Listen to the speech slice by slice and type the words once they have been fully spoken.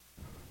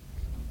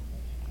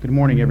Good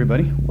morning,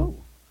 everybody. Whoa.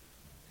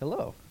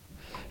 Hello.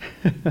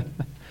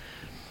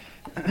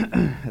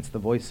 That's the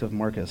voice of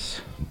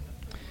Marcus.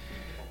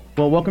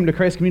 Well, welcome to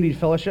Christ Community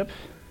Fellowship.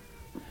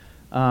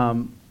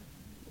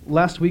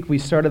 Last week we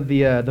started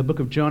the book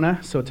of Jonah,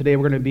 so today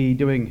we're going to be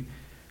doing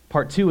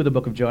part 2 of the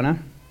book of Jonah.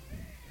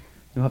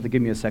 You'll have to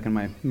give me a second,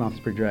 my mouth is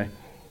pretty dry.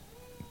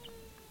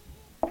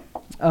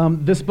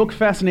 This book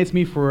fascinates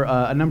me for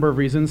a number of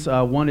reasons.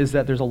 One is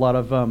that there's a lot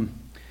of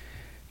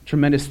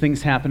tremendous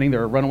things happening.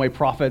 There are runaway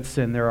prophets,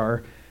 and there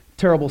are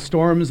terrible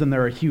storms, and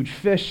there are huge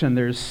fish, and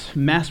there's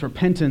mass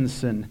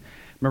repentance, and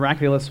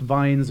miraculous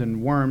vines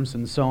and worms,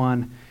 and so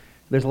on.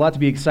 There's a lot to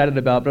be excited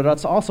about, but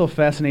it's also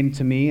fascinating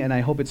to me, and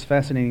I hope it's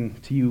fascinating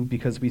to you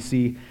because we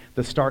see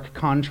the stark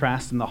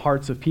contrast in the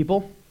hearts of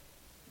people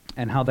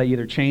and how they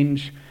either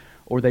change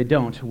or they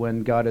don't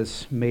when God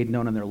is made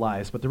known in their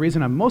lives. But the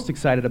reason I'm most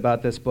excited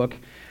about this book,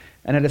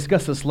 and I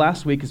discussed this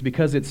last week, is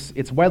because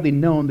it's widely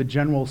known, the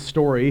general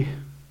story: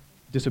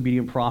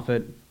 disobedient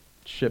prophet,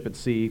 ship at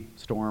sea,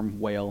 storm,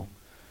 whale,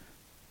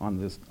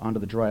 onto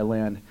the dry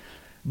land.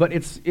 But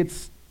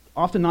it's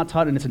often not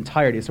taught in its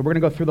entirety, so we're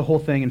going to go through the whole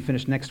thing and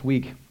finish next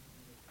week.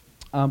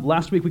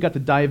 Last week we got to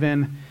dive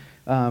in,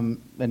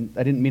 and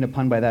I didn't mean a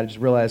pun by that, I just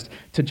realized,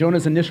 to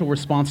Jonah's initial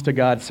response to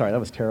God. Sorry, that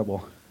was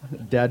terrible.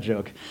 Dad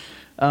joke.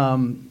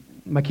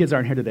 My kids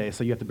aren't here today,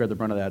 so you have to bear the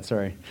brunt of that,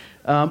 sorry.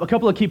 A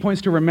couple of key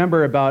points to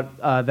remember about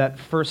that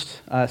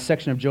first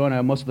section of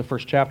Jonah, most of the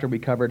first chapter we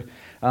covered,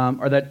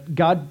 are that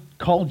God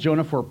called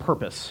Jonah for a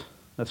purpose.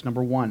 That's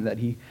number one, that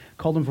he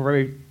called him for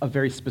a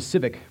very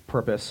specific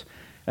purpose,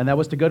 and that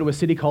was to go to a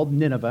city called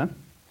Nineveh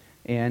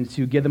and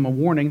to give them a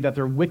warning that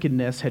their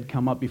wickedness had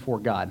come up before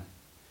God,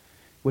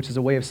 which is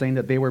a way of saying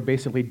that they were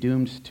basically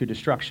doomed to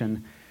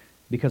destruction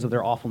because of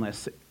their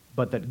awfulness,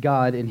 but that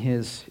God, in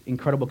his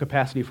incredible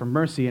capacity for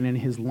mercy and in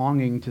his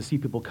longing to see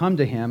people come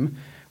to him,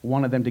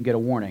 wanted them to get a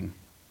warning.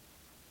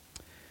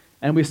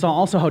 And we saw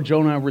also how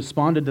Jonah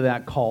responded to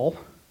that call.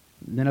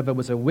 Nineveh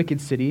was a wicked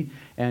city,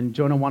 and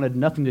Jonah wanted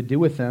nothing to do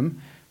with them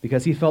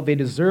because he felt they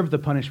deserved the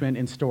punishment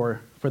in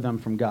store for them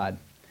from God.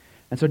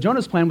 And so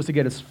Jonah's plan was to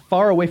get as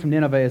far away from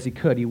Nineveh as he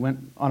could. He went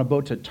on a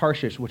boat to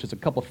Tarshish, which is a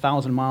couple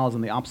thousand miles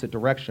in the opposite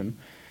direction,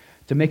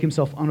 to make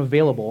himself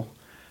unavailable.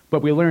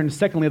 But we learned,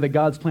 secondly, that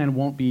God's plan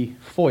won't be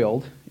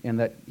foiled, and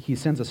that he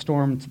sends a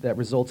storm that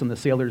results in the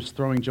sailors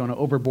throwing Jonah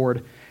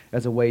overboard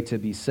as a way to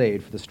be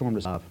saved, for the storm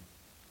to stop.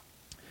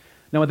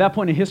 Now, at that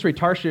point in history,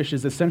 Tarshish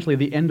is essentially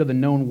the end of the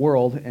known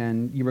world,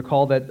 and you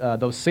recall that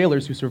those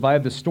sailors who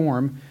survived the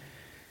storm,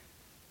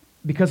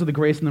 because of the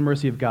grace and the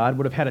mercy of God,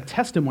 would have had a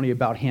testimony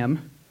about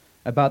him,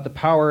 about the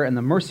power and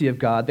the mercy of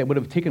God that would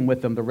have taken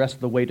with them the rest of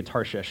the way to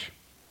Tarshish.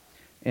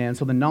 And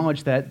so the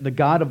knowledge that the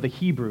God of the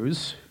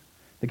Hebrews,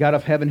 the God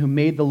of heaven who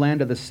made the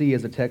land of the sea,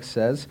 as the text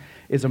says,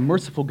 is a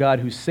merciful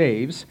God who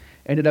saves,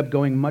 ended up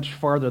going much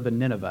farther than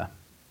Nineveh.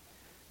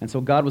 And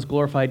so God was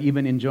glorified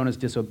even in Jonah's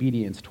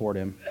disobedience toward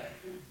him.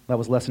 That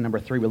was lesson number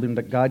 3. We learned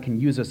that God can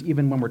use us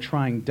even when we're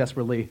trying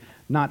desperately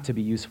not to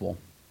be useful.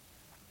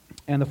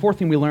 And the fourth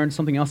thing we learned,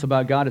 something else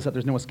about God, is that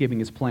there's no escaping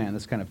his plan.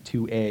 That's kind of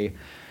 2A,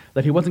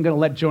 that he wasn't going to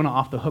let Jonah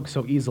off the hook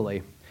so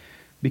easily.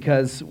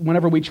 Because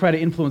whenever we try to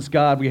influence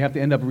God, we have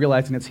to end up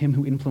realizing it's him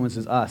who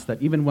influences us.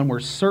 That even when we're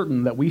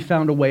certain that we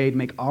found a way to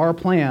make our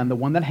plan, the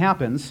one that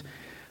happens,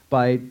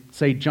 by,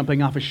 say,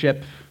 jumping off a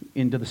ship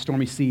into the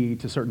stormy sea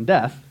to certain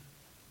death,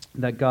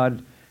 that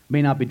God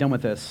may not be done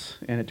with this,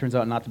 and it turns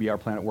out not to be our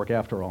plan at work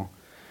after all.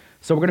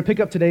 So we're going to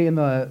pick up today in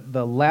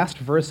the last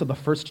verse of the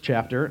first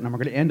chapter, and we're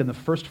going to end in the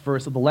first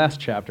verse of the last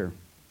chapter.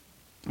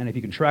 And if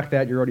you can track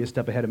that, you're already a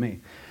step ahead of me.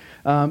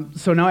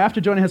 So now after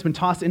Jonah has been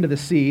tossed into the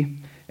sea,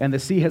 and the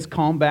sea has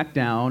calmed back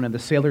down, and the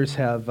sailors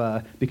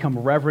have become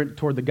reverent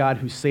toward the God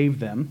who saved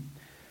them,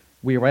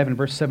 we arrive in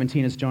verse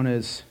 17 as Jonah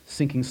is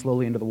sinking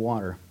slowly into the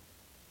water.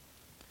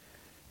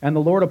 And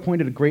the Lord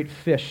appointed a great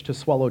fish to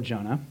swallow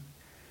Jonah,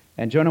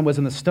 and Jonah was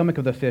in the stomach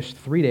of the fish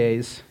 3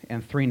 days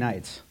and 3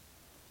 nights.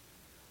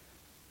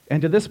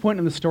 And to this point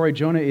in the story,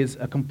 Jonah is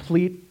a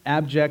complete,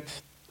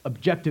 abject,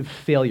 objective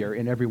failure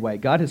in every way.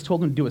 God has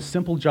told him to do a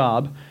simple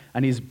job,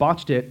 and he's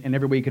botched it in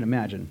every way you can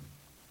imagine.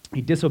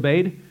 He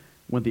disobeyed,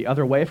 went the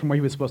other way from where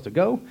he was supposed to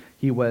go.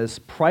 He was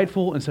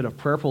prideful instead of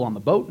prayerful on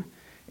the boat,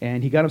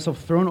 and he got himself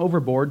thrown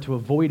overboard to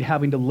avoid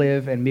having to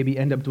live and maybe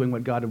end up doing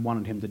what God had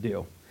wanted him to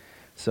do.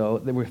 So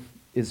there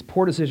is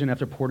poor decision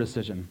after poor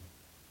decision.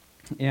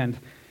 And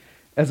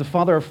as a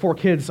father of 4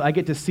 kids, I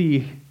get to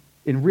see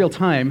in real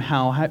time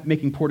how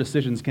making poor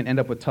decisions can end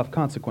up with tough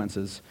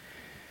consequences.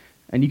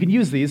 And you can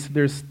use these.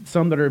 There's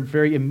some that are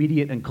very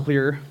immediate and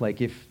clear,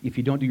 like if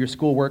you don't do your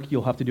schoolwork,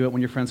 you'll have to do it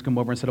when your friends come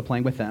over instead of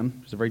playing with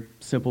them. It's a very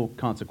simple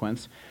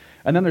consequence.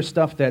 And then there's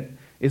stuff that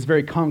is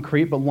very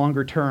concrete but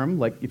longer term,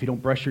 like if you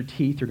don't brush your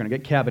teeth, you're going to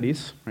get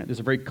cavities. Right? There's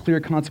a very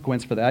clear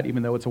consequence for that,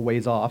 even though it's a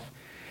ways off.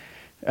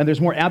 And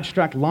there's more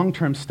abstract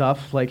long-term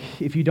stuff, like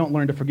if you don't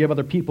learn to forgive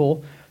other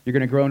people, you're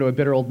going to grow into a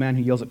bitter old man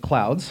who yells at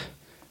clouds.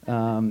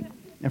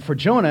 And for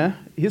Jonah,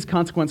 his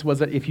consequence was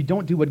that if you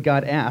don't do what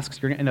God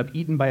asks, you're going to end up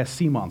eaten by a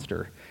sea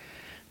monster.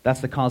 That's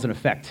the cause and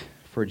effect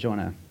for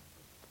Jonah.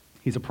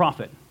 He's a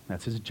prophet.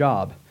 That's his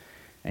job.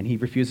 And he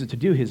refuses to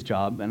do his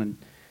job. And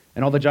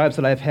all the jobs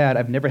that I've had,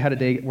 I've never had a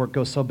day at work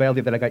go so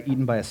badly that I got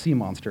eaten by a sea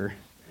monster,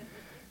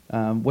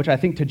 which I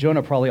think to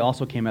Jonah probably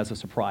also came as a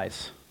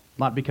surprise.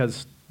 Not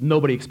because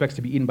nobody expects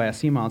to be eaten by a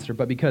sea monster,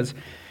 but because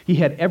he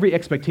had every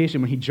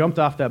expectation when he jumped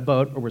off that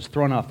boat or was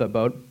thrown off that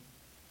boat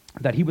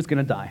that he was going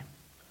to die.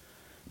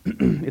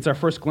 It's our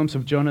first glimpse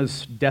of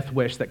Jonah's death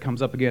wish that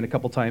comes up again a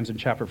couple times in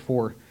chapter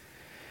 4.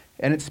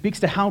 And it speaks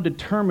to how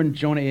determined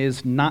Jonah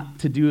is not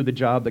to do the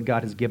job that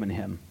God has given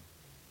him.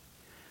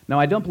 Now,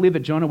 I don't believe that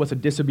Jonah was a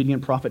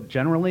disobedient prophet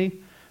generally.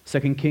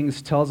 2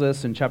 Kings tells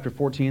us in chapter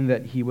 14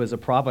 that he was a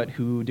prophet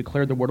who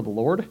declared the word of the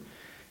Lord,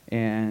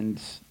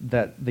 and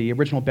that the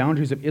original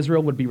boundaries of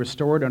Israel would be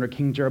restored under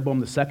King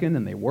Jeroboam II,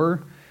 and they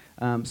were.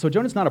 So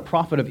Jonah's not a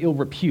prophet of ill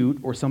repute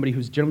or somebody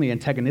who's generally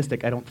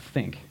antagonistic, I don't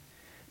think.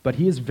 But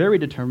he is very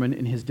determined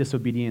in his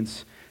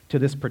disobedience to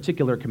this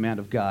particular command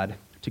of God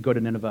to go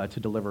to Nineveh to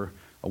deliver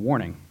a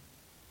warning.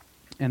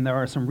 And there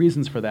are some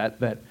reasons for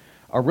that that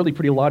are really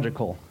pretty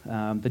logical.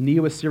 The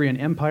Neo-Assyrian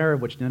Empire,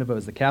 of which Nineveh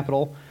is the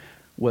capital,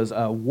 was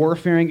a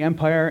warfaring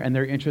empire, and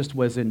their interest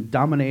was in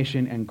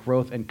domination and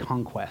growth and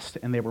conquest.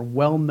 And they were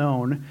well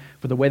known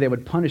for the way they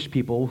would punish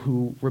people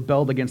who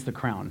rebelled against the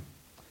crown.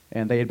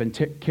 And they had been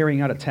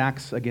carrying out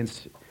attacks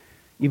against,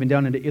 even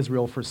down into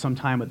Israel for some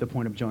time at the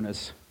point of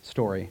Jonah's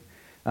story.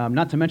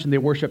 Not to mention they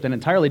worshipped an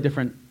entirely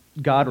different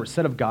god or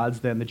set of gods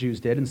than the Jews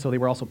did, and so they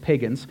were also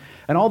pagans.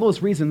 And all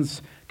those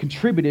reasons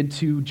contributed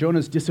to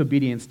Jonah's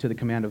disobedience to the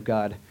command of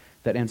God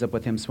that ends up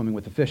with him swimming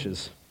with the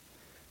fishes,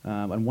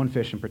 and one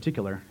fish in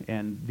particular.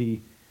 And the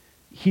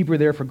Hebrew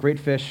there for great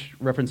fish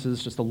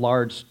references just a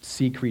large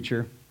sea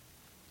creature.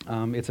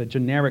 It's a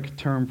generic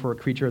term for a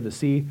creature of the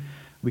sea.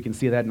 We can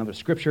see that in other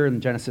scripture in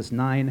Genesis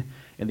 9.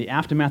 In the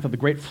aftermath of the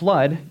great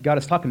flood, God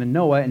is talking to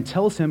Noah and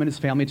tells him and his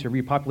family to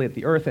repopulate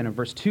the earth. And in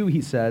verse 2,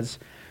 he says,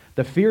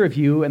 "The fear of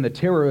you and the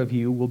terror of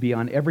you will be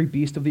on every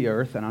beast of the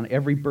earth and on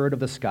every bird of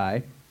the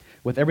sky,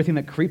 with everything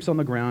that creeps on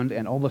the ground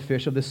and all the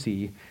fish of the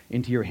sea.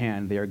 Into your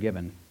hand they are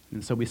given."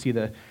 And so we see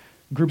the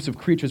groups of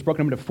creatures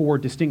broken up into 4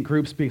 distinct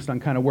groups based on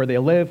kind of where they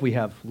live. We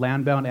have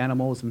land-bound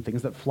animals and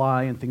things that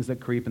fly and things that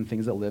creep and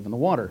things that live in the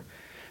water.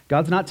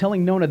 God's not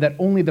telling Jonah that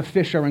only the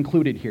fish are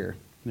included here.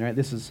 Right?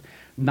 This is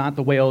not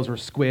the whales or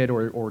squid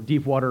or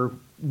deep water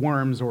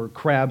worms or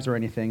crabs or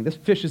anything. This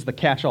fish is the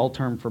catch-all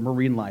term for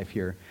marine life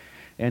here.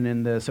 And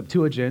in the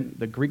Septuagint,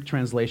 the Greek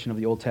translation of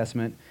the Old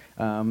Testament,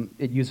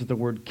 it uses the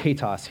word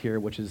katos here,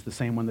 which is the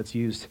same one that's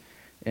used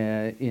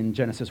in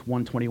Genesis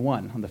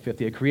 1:21 on the 5th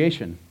day of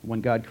creation,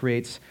 when God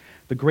creates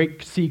the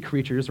great sea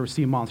creatures or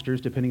sea monsters,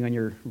 depending on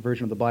your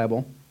version of the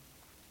Bible.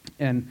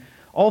 And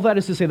all that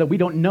is to say that we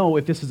don't know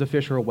if this is a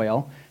fish or a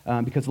whale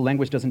because the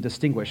language doesn't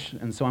distinguish.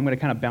 And so I'm going to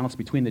kind of bounce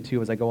between the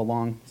two as I go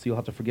along, so you'll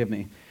have to forgive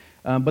me.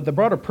 But the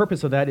broader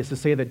purpose of that is to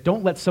say that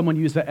don't let someone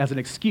use that as an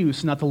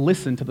excuse not to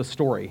listen to the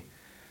story.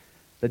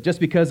 That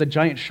just because a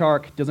giant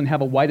shark doesn't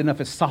have a wide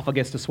enough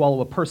esophagus to swallow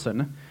a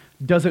person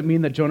doesn't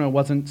mean that Jonah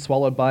wasn't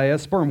swallowed by a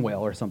sperm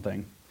whale or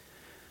something.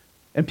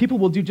 And people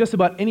will do just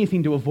about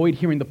anything to avoid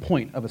hearing the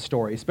point of a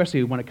story,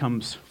 especially when it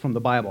comes from the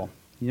Bible.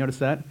 You notice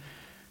that?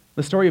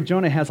 The story of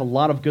Jonah has a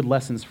lot of good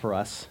lessons for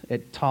us.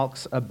 It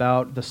talks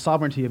about the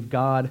sovereignty of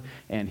God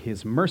and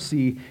his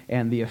mercy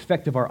and the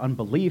effect of our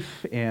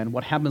unbelief and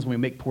what happens when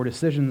we make poor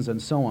decisions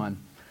and so on.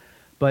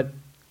 But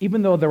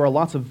even though there are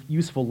lots of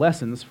useful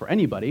lessons for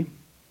anybody,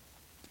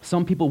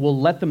 some people will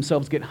let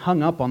themselves get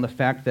hung up on the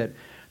fact that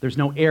there's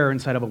no air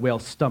inside of a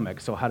whale's stomach,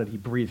 so how did he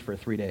breathe for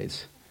 3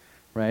 days,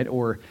 right?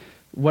 Or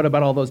what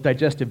about all those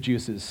digestive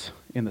juices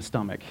in the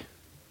stomach?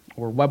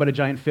 Or why would a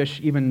giant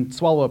fish even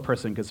swallow a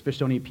person, because fish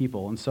don't eat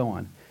people, and so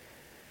on.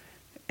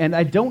 And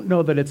I don't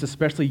know that it's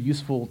especially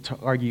useful to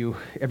argue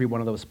every one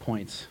of those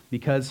points,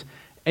 because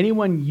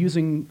anyone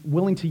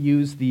willing to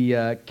use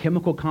the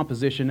chemical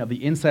composition of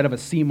the inside of a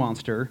sea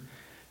monster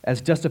as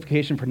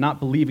justification for not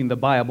believing the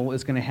Bible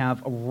is going to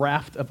have a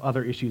raft of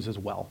other issues as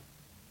well.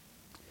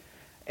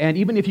 And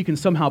even if you can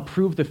somehow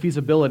prove the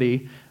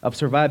feasibility of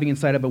surviving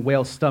inside of a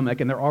whale's stomach,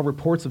 and there are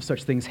reports of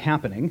such things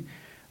happening,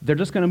 they're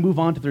just going to move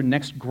on to their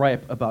next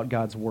gripe about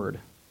God's word.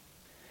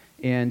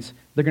 And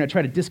they're going to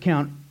try to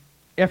discount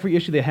every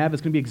issue they have.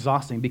 It's going to be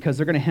exhausting because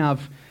they're going to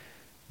have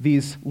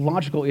these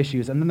logical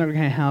issues, and then they're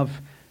going to have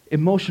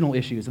emotional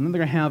issues, and then they're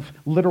going to have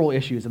literal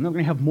issues, and then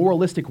they're going to have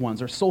moralistic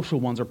ones or social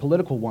ones or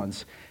political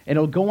ones. And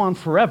it'll go on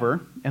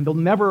forever, and they'll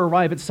never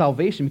arrive at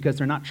salvation because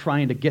they're not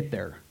trying to get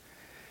there.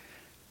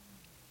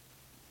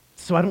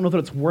 So I don't know that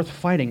it's worth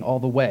fighting all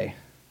the way.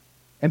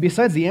 And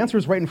besides, the answer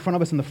is right in front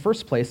of us in the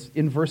first place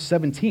in verse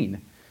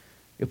 17.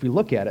 If we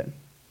look at it,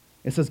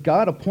 it says,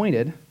 God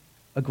appointed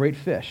a great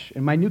fish.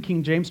 In my New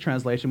King James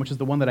translation, which is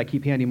the one that I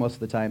keep handy most of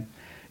the time,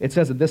 it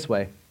says it this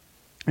way.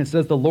 It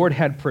says, the Lord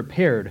had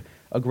prepared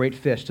a great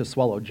fish to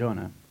swallow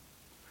Jonah.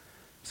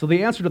 So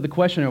the answer to the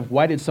question of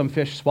why did some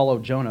fish swallow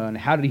Jonah and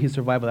how did he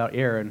survive without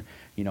air and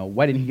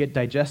why didn't he get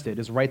digested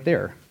is right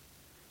there.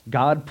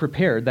 God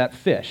prepared that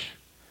fish.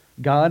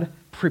 God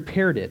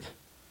prepared it.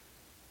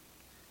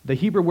 The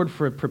Hebrew word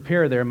for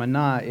prepare there,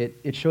 manah,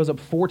 it shows up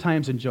 4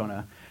 times in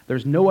Jonah.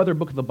 There's no other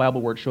book of the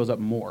Bible where it shows up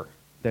more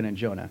than in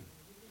Jonah.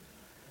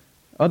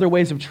 Other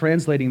ways of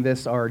translating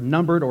this are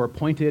numbered or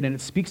appointed, and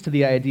it speaks to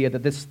the idea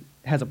that this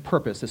has a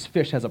purpose. This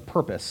fish has a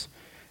purpose,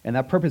 and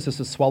that purpose is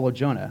to swallow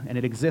Jonah, and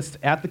it exists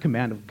at the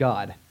command of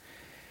God.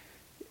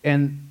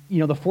 And,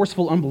 the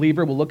forceful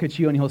unbeliever will look at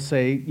you and he'll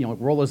say,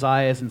 roll his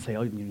eyes and say,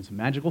 oh, it's a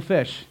magical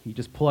fish. You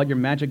just pull out your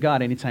magic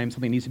God anytime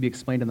something needs to be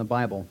explained in the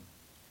Bible.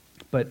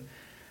 But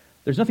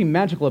there's nothing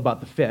magical about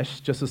the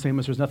fish, just the same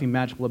as there's nothing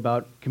magical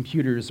about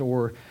computers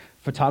or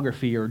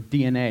photography or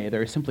DNA.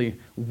 They're simply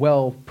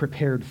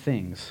well-prepared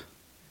things.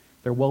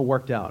 They're well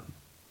worked out.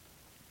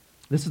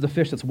 This is the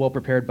fish that's well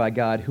prepared by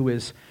God, who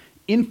is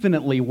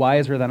infinitely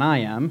wiser than I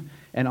am,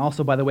 and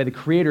also, by the way, the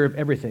creator of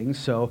everything.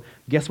 So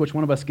guess which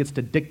one of us gets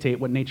to dictate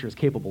what nature is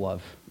capable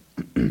of?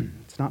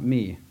 It's not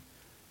me.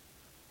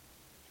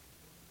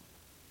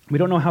 We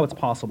don't know how it's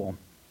possible.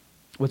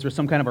 Was there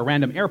some kind of a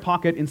random air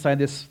pocket inside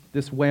this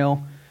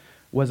whale?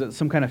 Was it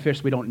some kind of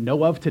fish we don't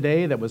know of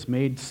today that was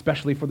made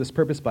specially for this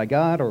purpose by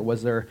God? Or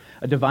was there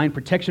a divine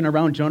protection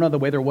around Jonah the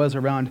way there was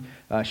around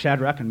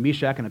Shadrach and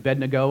Meshach and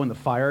Abednego and the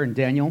fire and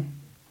Daniel?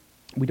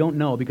 We don't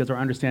know because our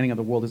understanding of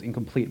the world is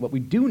incomplete. What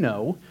we do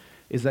know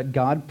is that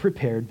God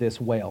prepared this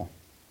whale.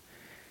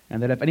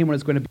 And that if anyone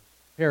is going to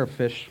prepare a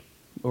fish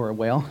or a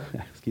whale,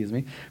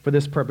 for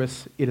this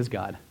purpose, it is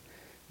God.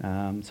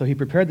 So he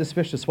prepared this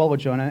fish to swallow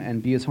Jonah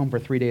and be his home for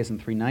 3 days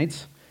and 3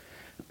 nights.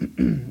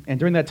 And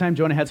during that time,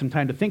 Jonah had some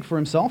time to think for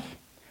himself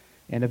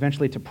and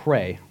eventually to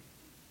pray.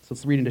 So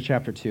let's read into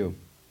chapter 2.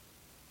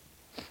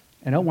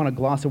 And I don't want to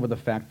gloss over the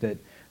fact that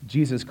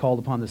Jesus called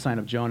upon the sign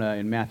of Jonah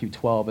in Matthew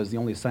 12 as the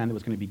only sign that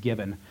was going to be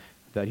given,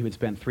 that he would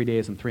spend 3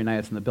 days and 3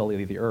 nights in the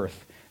belly of the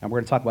earth. And we're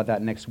going to talk about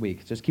that next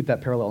week. Just keep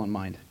that parallel in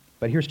mind.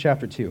 But here's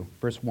chapter 2,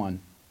 verse 1.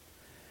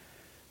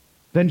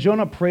 Then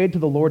Jonah prayed to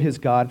the Lord his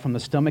God from the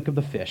stomach of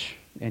the fish,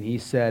 and he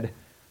said,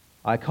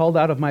 I called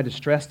out of my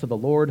distress to the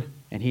Lord,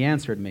 and he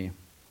answered me.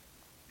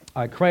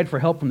 I cried for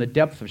help from the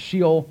depth of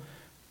Sheol.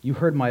 You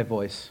heard my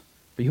voice,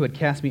 for you had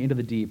cast me into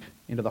the deep,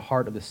 into the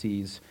heart of the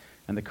seas,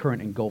 and the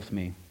current engulfed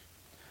me.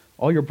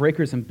 All your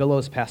breakers and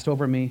billows passed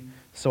over me,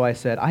 so I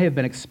said, I have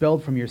been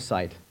expelled from your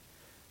sight.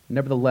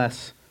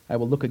 Nevertheless, I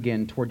will look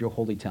again toward your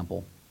holy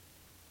temple.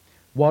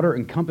 Water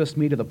encompassed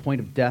me to the point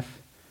of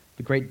death.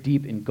 The great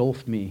deep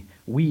engulfed me.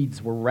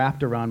 Weeds were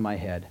wrapped around my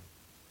head.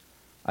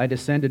 I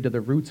descended to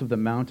the roots of the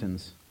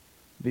mountains.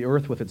 The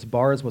earth with its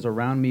bars was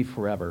around me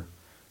forever.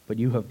 But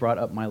you have brought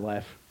up my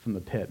life from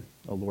the pit,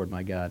 O Lord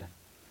my God.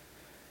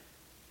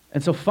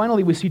 And so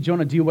finally we see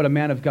Jonah do what a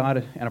man of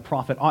God and a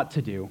prophet ought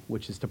to do,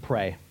 which is to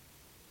pray.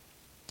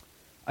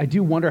 I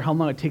do wonder how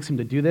long it takes him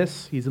to do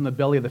this. He's in the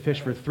belly of the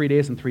fish for 3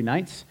 days and 3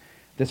 nights.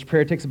 This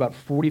prayer takes about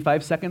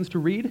 45 seconds to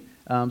read.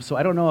 So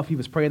I don't know if he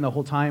was praying the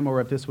whole time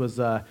or if this was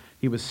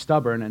he was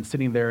stubborn and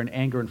sitting there in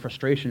anger and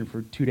frustration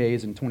for 2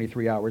 days and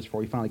 23 hours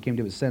before he finally came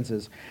to his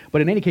senses.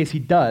 But in any case, he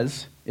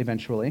does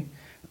eventually,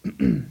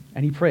 and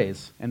he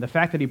prays. And the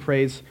fact that he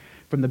prays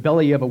from the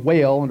belly of a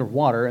whale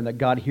underwater and that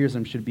God hears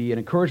him should be an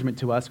encouragement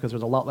to us because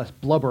there's a lot less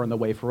blubber in the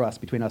way for us,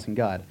 between us and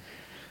God.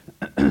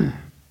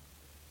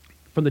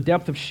 From the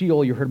depth of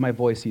Sheol you heard my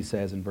voice, he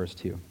says in verse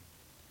 2.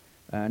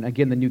 And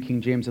again, the New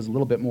King James is a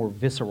little bit more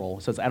visceral.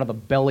 It says, out of the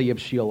belly of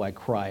Sheol I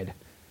cried.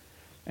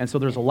 And so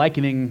there's a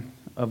likening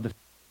of the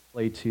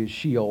belly to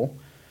Sheol.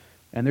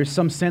 And there's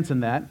some sense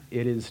in that.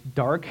 It is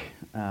dark.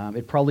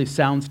 It probably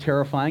sounds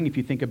terrifying if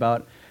you think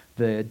about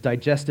the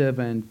digestive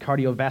and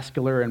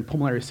cardiovascular and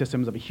pulmonary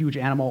systems of a huge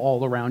animal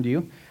all around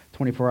you,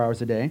 24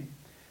 hours a day.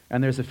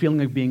 And there's a feeling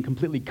of being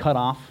completely cut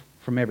off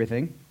from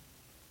everything.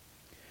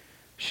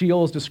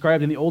 Sheol is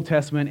described in the Old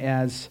Testament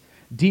as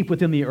deep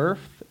within the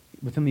earth,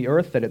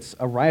 that it's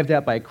arrived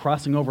at by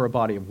crossing over a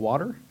body of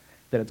water,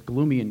 that it's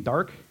gloomy and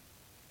dark.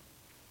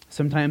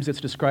 Sometimes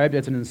it's described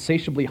as an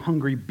insatiably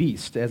hungry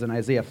beast, as in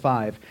Isaiah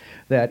 5,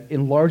 that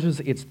enlarges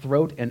its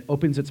throat and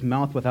opens its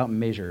mouth without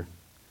measure.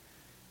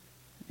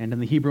 And in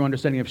the Hebrew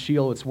understanding of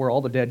Sheol, it's where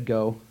all the dead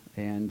go,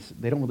 and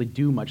they don't really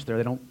do much there.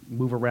 They don't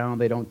move around,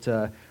 they don't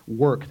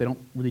work, they don't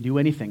really do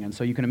anything. And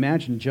so you can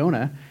imagine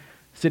Jonah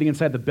sitting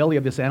inside the belly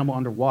of this animal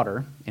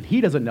underwater, and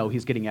he doesn't know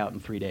he's getting out in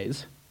 3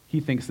 days. He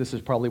thinks this is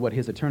probably what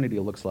his eternity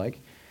looks like.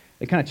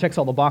 It kind of checks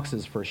all the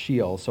boxes for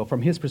Sheol. So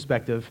from his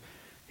perspective,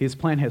 his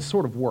plan has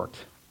sort of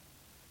worked.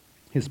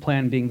 His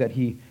plan being that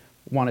he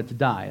wanted to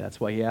die. That's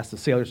why he asked the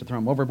sailors to throw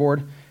him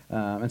overboard.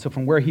 And so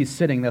from where he's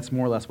sitting, that's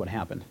more or less what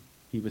happened.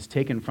 He was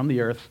taken from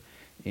the earth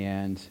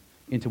and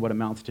into what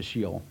amounts to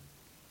Sheol.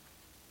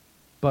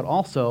 But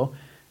also,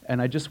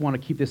 and I just want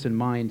to keep this in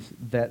mind,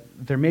 that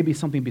there may be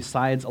something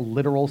besides a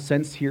literal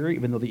sense here,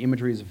 even though the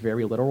imagery is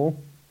very literal.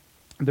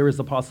 There is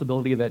the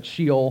possibility that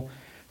Sheol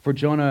for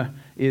Jonah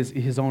is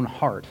his own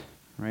heart,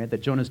 right?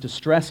 That Jonah's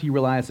distress, he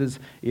realizes,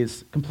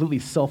 is completely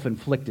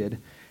self-inflicted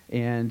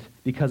and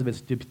because of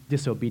his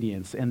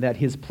disobedience, and that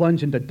his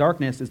plunge into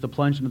darkness is the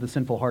plunge into the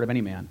sinful heart of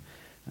any man,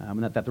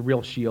 and that the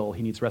real Sheol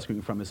he needs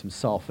rescuing from is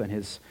himself and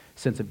his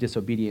sense of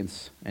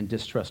disobedience and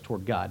distrust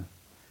toward God.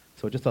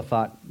 So just a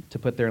thought to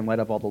put there in light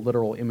of all the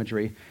literal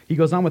imagery. He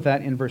goes on with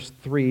that in verse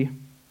 3.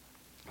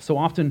 So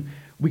often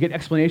We get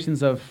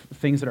explanations of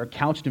things that are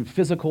couched in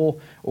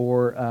physical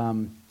or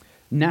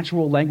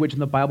natural language in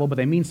the Bible, but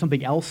they mean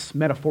something else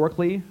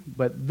metaphorically.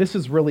 But this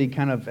is really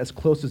kind of as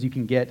close as you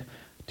can get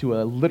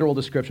to a literal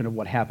description of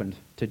what happened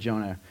to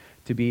Jonah,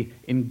 to be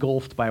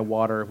engulfed by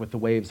water with the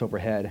waves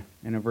overhead.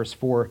 And in verse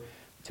 4,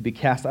 to be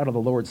cast out of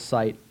the Lord's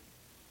sight.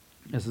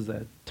 This is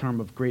a term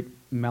of great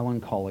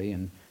melancholy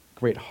and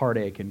great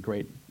heartache and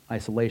great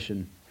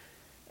isolation.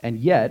 And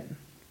yet,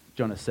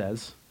 Jonah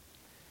says,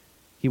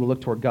 he will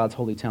look toward God's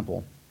holy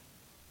temple.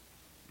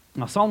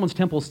 Now, Solomon's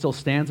temple still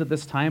stands at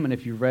this time, and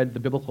if you've read the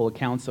biblical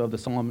accounts of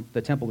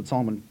the temple that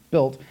Solomon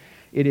built,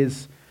 it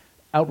is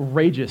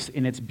outrageous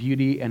in its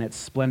beauty and its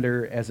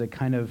splendor as a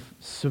kind of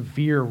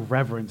severe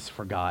reverence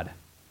for God.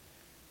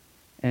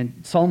 And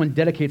Solomon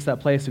dedicates that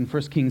place in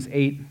 1 Kings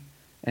 8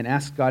 and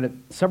asks God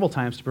several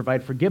times to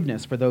provide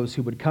forgiveness for those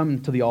who would come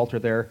to the altar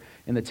there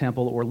in the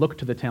temple or look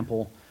to the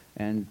temple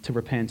and to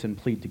repent and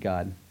plead to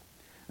God.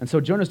 And so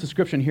Jonah's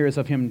description here is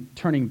of him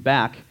turning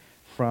back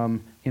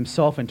from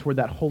himself and toward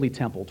that holy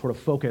temple, toward a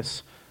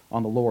focus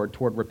on the Lord,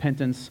 toward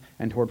repentance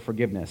and toward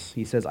forgiveness.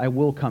 He says, I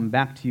will come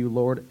back to you,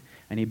 Lord,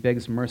 and he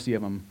begs mercy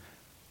of him,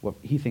 what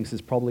he thinks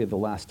is probably the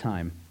last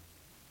time.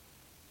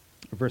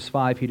 Verse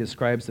 5, he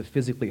describes the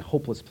physically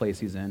hopeless place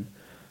he's in.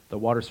 The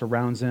water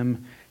surrounds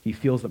him. He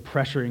feels the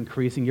pressure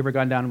increasing. You ever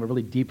gone down in a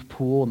really deep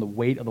pool and the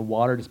weight of the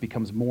water just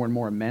becomes more and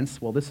more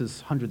immense? Well, this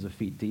is hundreds of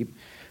feet deep.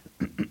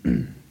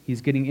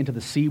 He's getting into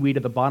the seaweed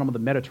at the bottom of the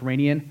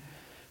Mediterranean.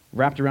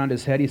 Wrapped around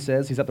his head, he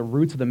says. He's at the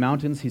roots of the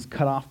mountains. He's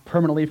cut off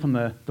permanently from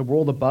the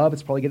world above.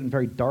 It's probably getting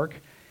very dark.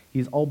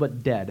 He's all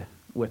but dead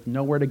with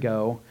nowhere to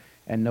go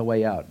and no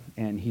way out.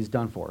 And he's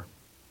done for.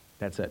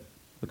 That's it.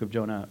 Book of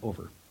Jonah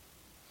over.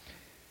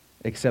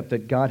 Except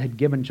that God had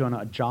given Jonah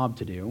a job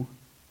to do,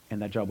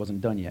 and that job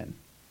wasn't done yet.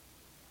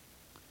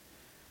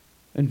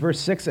 In verse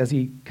 6, as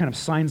he kind of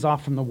signs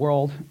off from the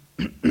world,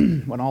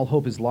 when all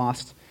hope is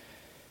lost,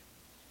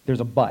 there's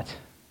a but.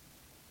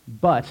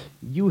 But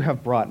you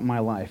have brought my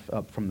life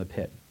up from the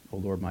pit, O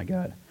Lord my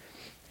God.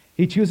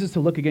 He chooses to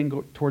look again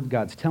toward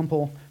God's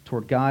temple,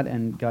 toward God,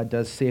 and God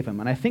does save him.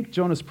 And I think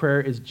Jonah's prayer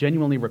is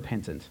genuinely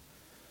repentant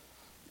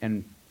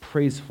and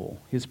praiseful.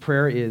 His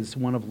prayer is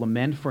one of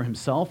lament for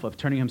himself, of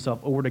turning himself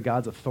over to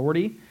God's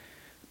authority,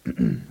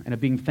 and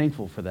of being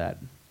thankful for that,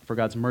 for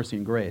God's mercy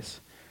and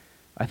grace.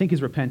 I think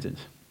he's repentant.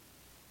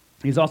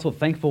 He's also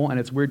thankful, and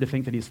it's weird to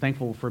think that he's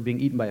thankful for being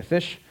eaten by a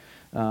fish.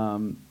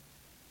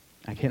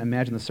 I can't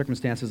imagine the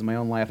circumstances in my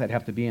own life I'd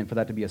have to be in for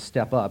that to be a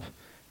step up,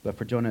 but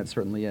for Jonah it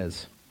certainly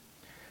is.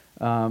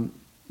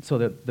 So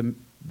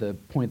the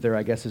point there,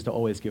 I guess, is to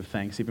always give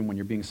thanks, even when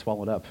you're being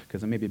swallowed up,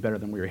 because it may be better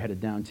than where you're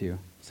headed down to,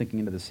 sinking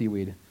into the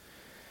seaweed.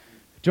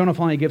 Jonah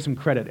finally gives him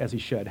credit, as he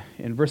should.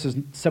 In verses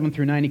 7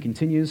 through 9, he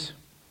continues.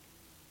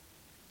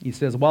 He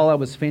says, while I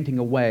was fainting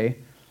away,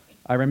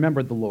 I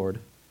remembered the Lord,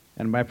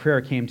 and my prayer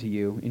came to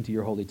you into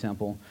your holy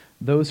temple.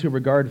 Those who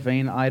regard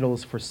vain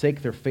idols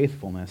forsake their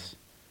faithfulness.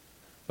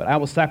 But I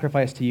will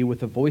sacrifice to you with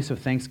the voice of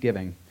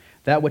thanksgiving.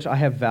 That which I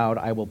have vowed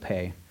I will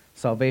pay.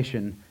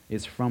 Salvation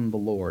is from the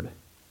Lord.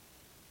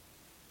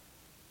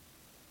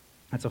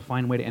 That's a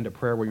fine way to end a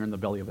prayer where you're in the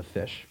belly of a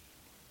fish.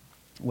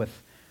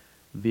 With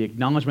the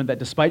acknowledgement that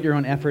despite your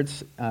own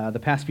efforts, the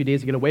past few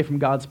days to get away from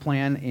God's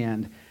plan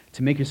and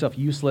to make yourself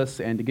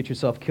useless and to get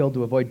yourself killed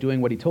to avoid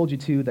doing what he told you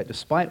to, that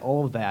despite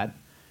all of that,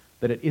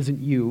 that it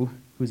isn't you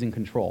who's in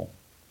control.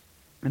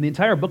 And the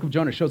entire book of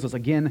Jonah shows us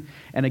again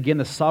and again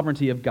the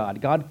sovereignty of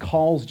God. God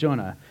calls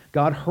Jonah.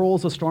 God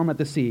hurls a storm at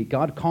the sea.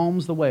 God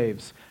calms the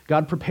waves.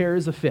 God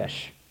prepares a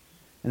fish.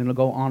 And it'll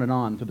go on and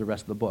on through the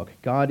rest of the book.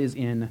 God is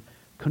in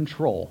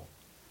control.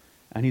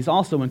 And he's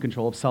also in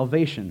control of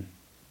salvation.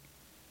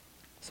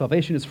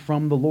 Salvation is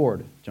from the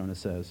Lord, Jonah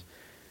says.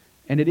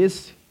 And it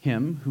is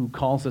him who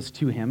calls us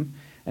to him.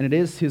 And it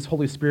is his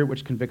Holy Spirit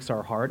which convicts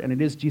our heart. And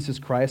it is Jesus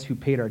Christ who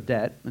paid our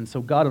debt. And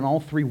so God in all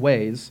three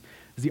ways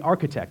is the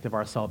architect of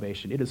our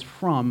salvation. It is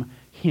from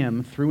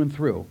him through and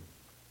through.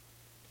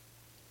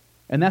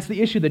 And that's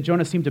the issue that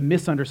Jonah seemed to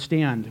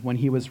misunderstand when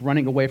he was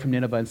running away from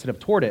Nineveh instead of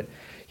toward it.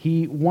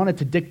 He wanted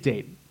to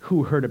dictate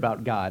who heard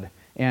about God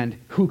and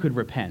who could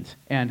repent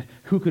and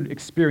who could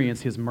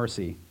experience his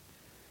mercy.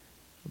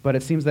 But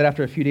it seems that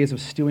after a few days of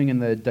stewing in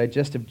the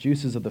digestive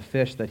juices of the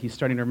fish that he's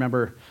starting to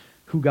remember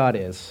who God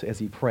is as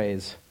he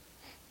prays.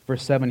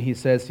 Verse 7, he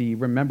says he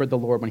remembered the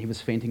Lord when he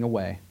was fainting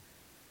away.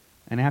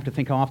 And I have to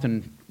think how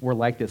often we're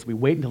like this. We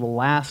wait until the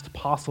last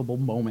possible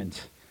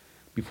moment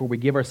before we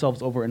give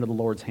ourselves over into the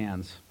Lord's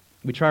hands.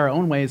 We try our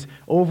own ways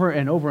over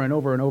and over and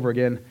over and over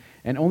again,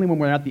 and only when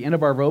we're at the end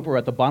of our rope or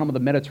at the bottom of the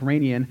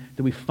Mediterranean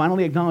do we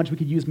finally acknowledge we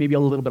could use maybe a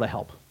little bit of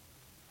help.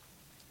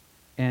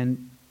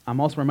 And I'm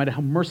also reminded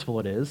how merciful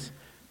it is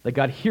that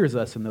God hears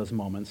us in those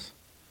moments,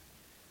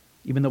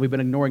 even though we've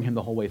been ignoring him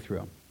the whole way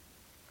through.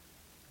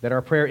 That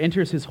our prayer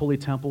enters his holy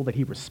temple, that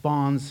he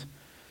responds.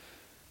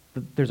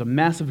 There's a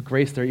massive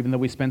grace there, even though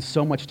we spend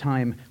so much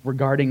time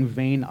regarding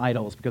vain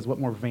idols, because what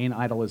more vain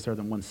idol is there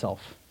than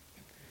oneself?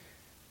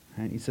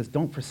 And he says,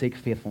 don't forsake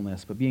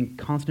faithfulness, but be in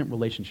constant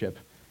relationship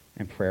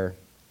and prayer.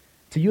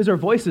 To use our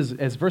voices,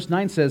 as verse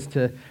 9 says,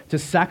 to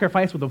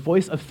sacrifice with a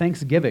voice of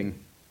thanksgiving.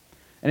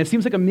 And it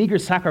seems like a meager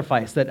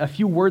sacrifice, that a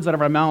few words out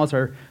of our mouths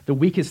are the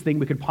weakest thing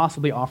we could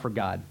possibly offer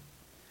God.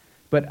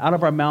 But out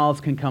of our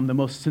mouths can come the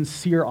most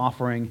sincere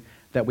offering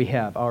that we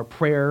have, our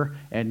prayer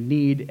and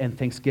need and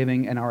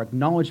thanksgiving and our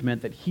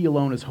acknowledgement that He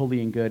alone is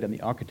holy and good and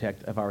the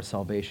architect of our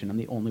salvation and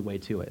the only way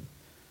to it.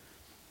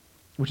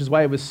 Which is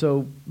why it was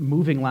so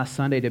moving last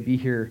Sunday to be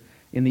here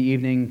in the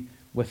evening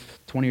with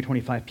 20 or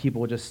 25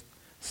 people just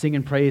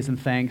singing praise and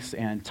thanks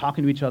and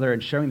talking to each other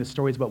and sharing the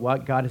stories about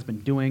what God has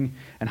been doing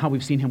and how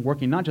we've seen Him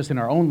working, not just in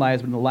our own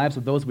lives, but in the lives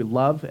of those we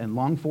love and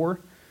long for,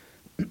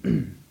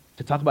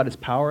 to talk about His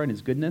power and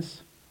His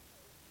goodness.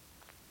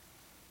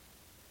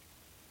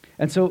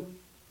 And so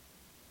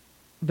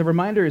the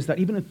reminder is that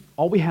even if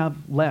all we have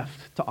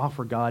left to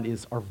offer God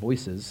is our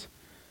voices,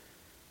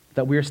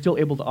 that we are still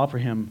able to offer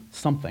Him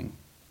something.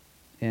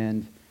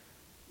 And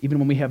even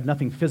when we have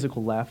nothing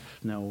physical left,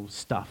 no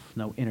stuff,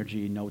 no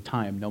energy, no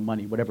time, no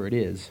money, whatever it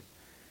is,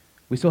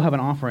 we still have an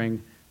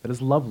offering that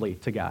is lovely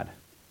to God,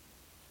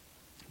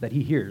 that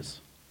He hears,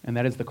 and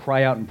that is the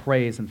cry out and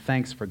praise and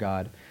thanks for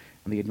God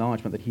and the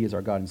acknowledgement that He is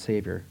our God and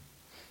Savior.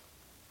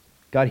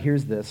 God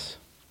hears this.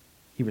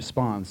 He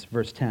responds,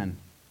 verse 10.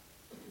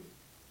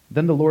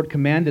 Then the Lord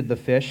commanded the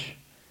fish,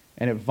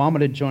 and it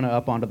vomited Jonah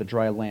up onto the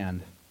dry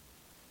land.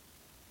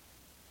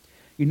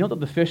 You know that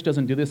the fish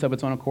doesn't do this of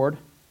its own accord?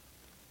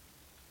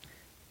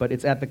 But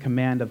it's at the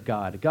command of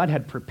God. God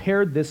had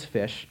prepared this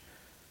fish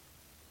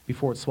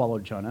before it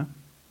swallowed Jonah,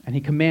 and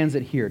He commands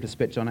it here to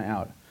spit Jonah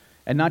out.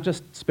 And not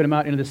just spit him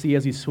out into the sea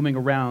as he's swimming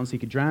around so he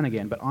could drown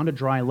again, but onto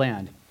dry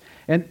land.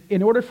 And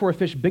in order for a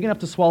fish big enough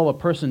to swallow a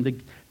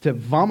person to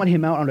vomit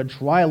him out onto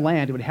dry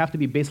land, it would have to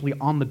be basically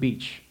on the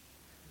beach,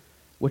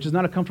 which is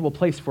not a comfortable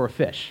place for a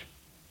fish,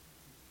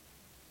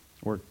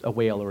 or a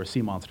whale or a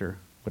sea monster,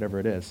 whatever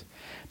it is.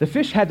 The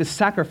fish had to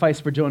sacrifice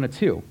for Jonah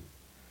too,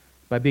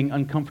 by being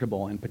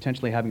uncomfortable and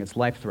potentially having its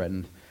life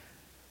threatened.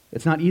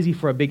 It's not easy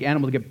for a big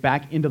animal to get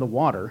back into the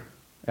water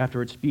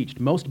after it's beached.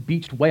 Most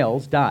beached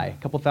whales die,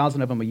 a couple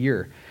thousand of them a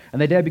year. And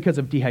they die because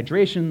of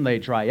dehydration, they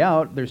dry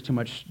out, there's too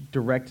much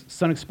direct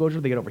sun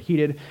exposure, they get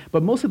overheated,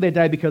 but mostly they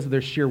die because of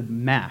their sheer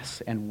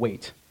mass and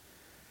weight.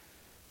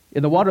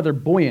 In the water, they're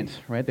buoyant,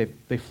 right?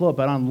 They float,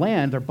 but on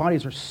land, their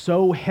bodies are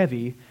so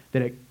heavy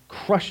that it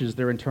crushes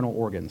their internal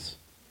organs.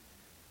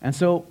 And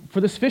so for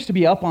this fish to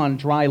be up on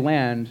dry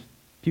land,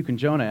 puking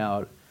Jonah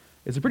out,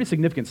 is a pretty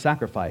significant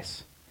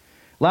sacrifice.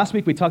 Last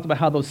week we talked about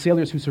how those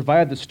sailors who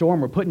survived the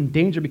storm were put in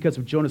danger because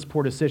of Jonah's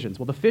poor decisions.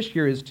 Well, the fish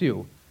here is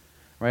too,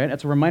 right?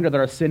 It's a reminder that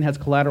our sin has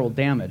collateral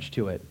damage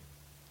to it.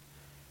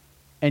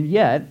 And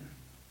yet,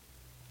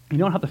 you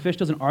know how the fish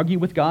doesn't argue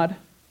with God?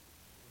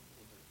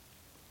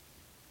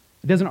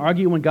 It doesn't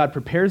argue when God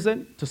prepares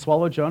it to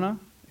swallow Jonah.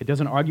 It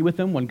doesn't argue with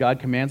Him when God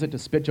commands it to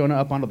spit Jonah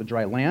up onto the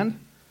dry land.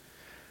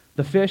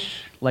 The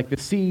fish, like the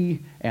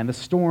sea and the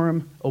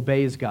storm,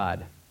 obeys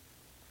God.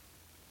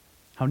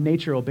 How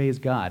nature obeys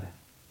God.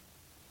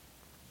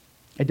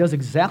 It does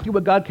exactly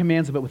what God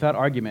commands of it without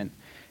argument,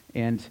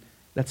 and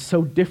that's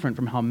so different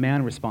from how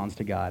man responds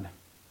to God.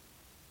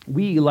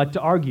 We like to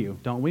argue,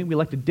 don't we? We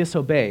like to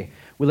disobey.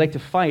 We like to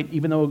fight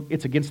even though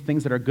it's against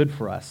things that are good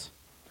for us.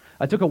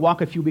 I took a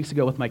walk a few weeks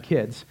ago with my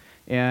kids,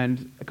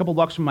 and a couple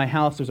blocks from my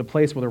house, there's a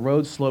place where the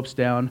road slopes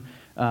down,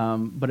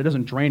 but it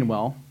doesn't drain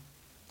well.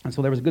 And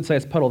so there was a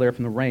good-sized puddle there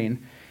from the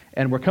rain,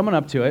 and we're coming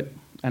up to it,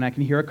 and I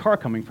can hear a car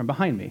coming from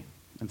behind me.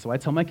 And so I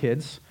tell my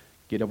kids,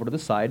 get over to the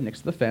side next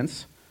to the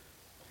fence.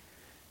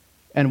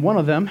 And one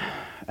of them,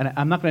 and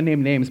I'm not going to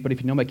name names, but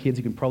if you know my kids,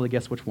 you can probably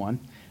guess which one,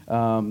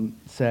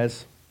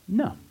 says,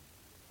 no.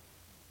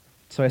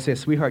 So I say,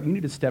 sweetheart, you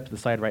need to step to the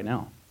side right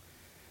now.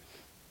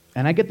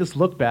 And I get this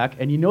look back,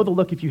 and you know the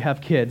look if you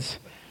have kids.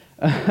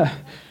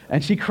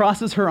 And she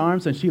crosses her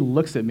arms, and she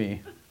looks at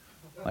me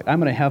like, I'm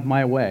going to have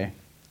my way.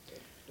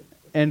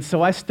 And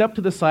so I step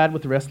to the side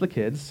with the rest of the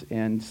kids,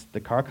 and the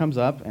car comes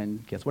up,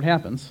 and guess what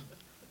happens?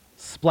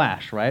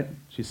 Splash, right?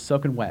 She's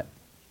soaking wet.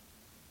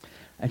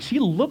 And she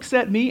looks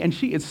at me, and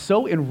she is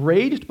so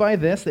enraged by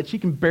this that she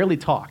can barely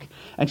talk.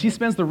 And she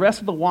spends the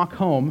rest of the walk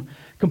home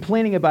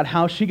complaining about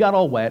how she got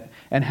all wet,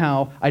 and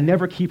how I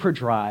never keep her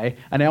dry,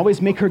 and I always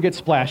make her get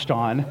splashed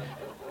on,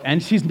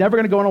 and she's never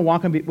going to go on a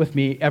walk with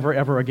me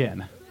ever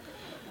again.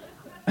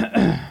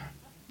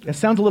 It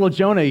sounds a little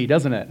Jonah-y,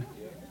 doesn't it?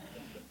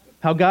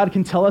 How God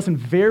can tell us in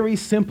very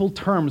simple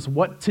terms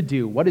what to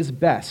do, what is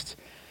best.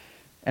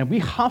 And we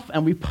huff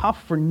and we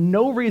puff for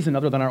no reason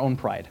other than our own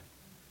pride.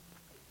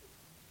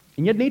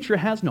 And yet nature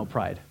has no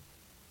pride.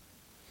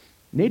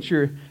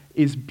 Nature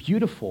is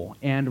beautiful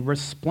and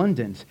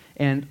resplendent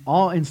and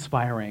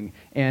awe-inspiring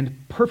and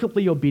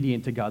perfectly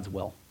obedient to God's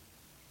will.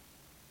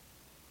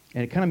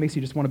 And it kind of makes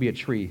you just want to be a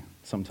tree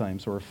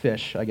sometimes, or a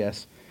fish, I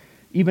guess.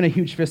 Even a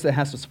huge fish that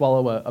has to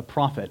swallow a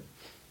prophet.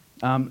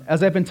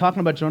 As I've been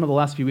talking about Jonah the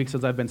last few weeks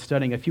as I've been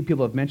studying, a few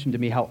people have mentioned to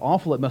me how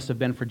awful it must have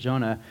been for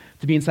Jonah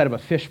to be inside of a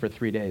fish for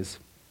 3 days.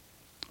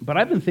 But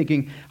I've been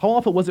thinking, how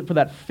awful was it for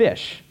that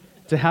fish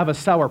to have a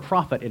sour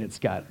prophet in its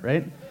gut,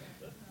 right?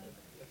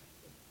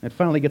 It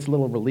finally gets a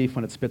little relief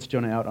when it spits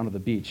Jonah out onto the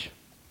beach.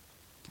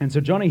 And so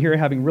Jonah here,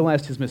 having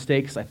realized his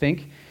mistakes, I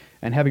think,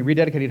 and having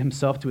rededicated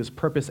himself to his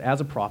purpose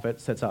as a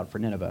prophet, sets out for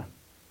Nineveh.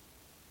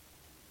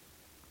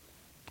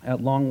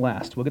 At long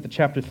last, we'll get to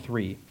chapter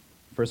 3,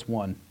 verse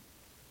 1.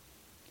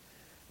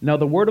 Now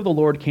the word of the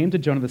Lord came to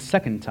Jonah the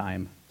second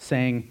time,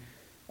 saying,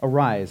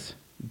 Arise,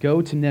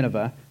 go to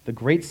Nineveh, the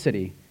great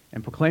city,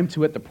 and proclaim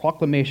to it the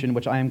proclamation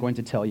which I am going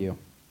to tell you.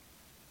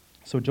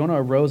 So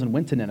Jonah arose and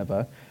went to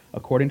Nineveh,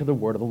 according to the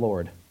word of the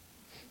Lord.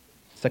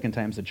 Second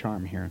time's the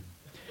charm here.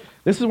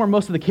 This is where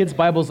most of the kids'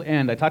 Bibles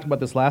end. I talked about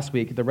this last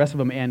week. The rest of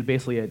them end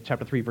basically at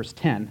chapter 3, verse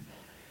 10.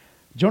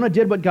 Jonah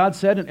did what God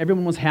said, and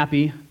everyone was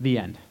happy. The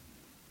end.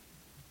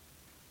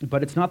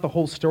 But it's not the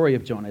whole story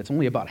of Jonah. It's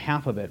only about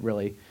half of it,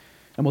 really.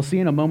 And we'll see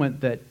in a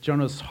moment that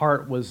Jonah's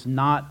heart was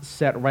not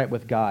set right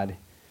with God,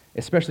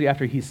 especially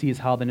after he sees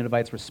how the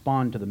Ninevites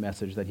respond to the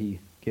message that he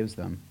gives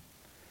them.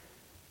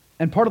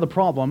 And part of the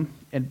problem,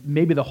 and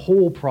maybe the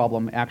whole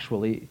problem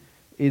actually,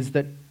 is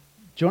that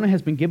Jonah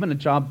has been given a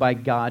job by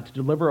God to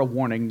deliver a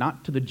warning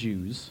not to the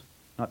Jews,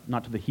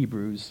 not to the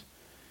Hebrews,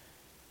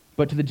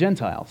 but to the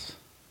Gentiles.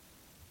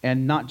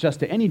 And not just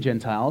to any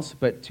Gentiles,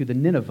 but to the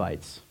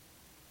Ninevites.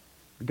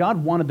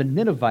 God wanted the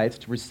Ninevites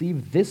to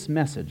receive this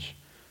message,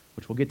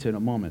 which we'll get to in a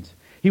moment.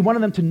 He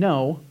wanted them to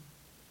know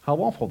how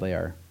awful they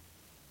are.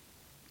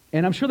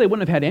 And I'm sure they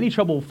wouldn't have had any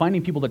trouble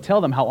finding people to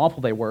tell them how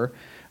awful they were.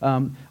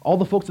 All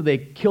the folks that they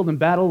killed in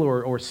battle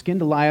or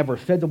skinned alive or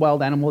fed to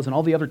wild animals and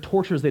all the other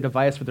tortures they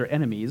devised for their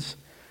enemies,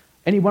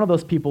 any one of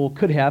those people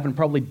could have and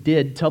probably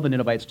did tell the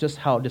Ninevites just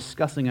how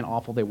disgusting and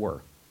awful they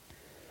were.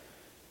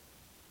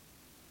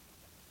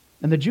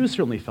 And the Jews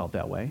certainly felt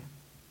that way.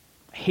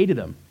 Hated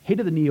them,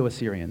 hated the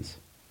Neo-Assyrians.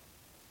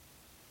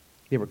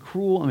 They were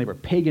cruel, and they were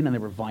pagan, and they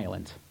were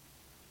violent.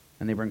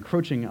 And they were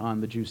encroaching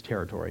on the Jews'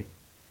 territory.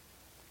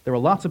 There were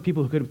lots of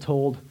people who could have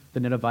told the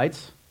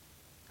Ninevites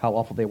how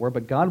awful they were,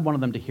 but God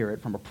wanted them to hear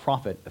it from a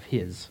prophet of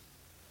his.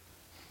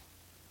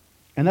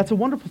 And that's a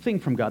wonderful thing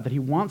from God, that he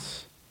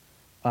wants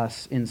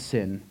us in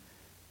sin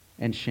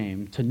and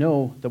shame to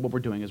know that what we're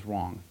doing is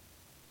wrong.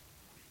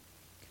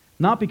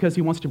 Not because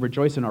he wants to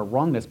rejoice in our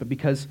wrongness, but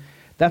because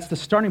that's the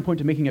starting point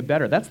to making it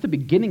better. That's the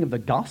beginning of the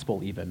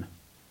gospel even,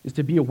 is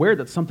to be aware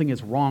that something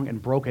is wrong and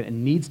broken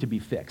and needs to be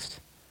fixed.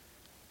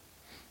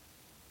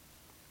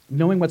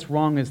 Knowing what's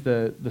wrong is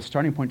the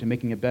starting point to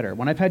making it better.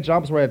 When I've had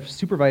jobs where I've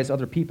supervised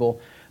other people,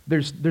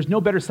 there's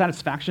no better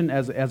satisfaction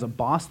as a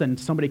boss than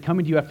somebody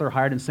coming to you after they're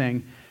hired and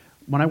saying,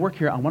 when I work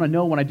here, I want to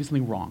know when I do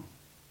something wrong.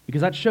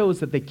 Because that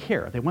shows that they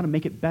care. They want to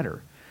make it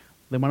better.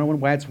 They want to know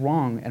why it's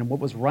wrong and what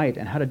was right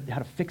and how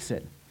to fix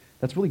it.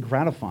 That's really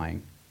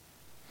gratifying.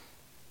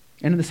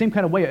 And in the same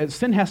kind of way,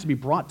 sin has to be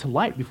brought to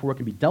light before it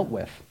can be dealt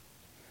with.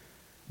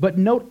 But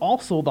note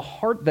also the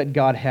heart that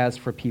God has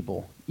for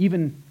people,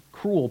 even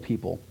cruel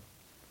people.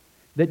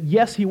 That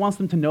yes, he wants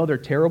them to know they're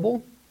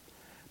terrible,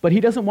 but he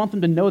doesn't want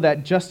them to know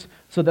that just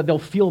so that they'll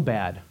feel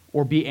bad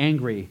or be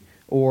angry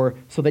or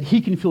so that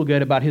he can feel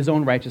good about his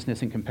own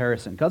righteousness in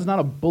comparison. God's not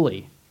a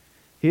bully.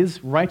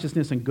 His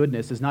righteousness and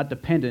goodness is not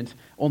dependent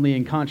only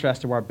in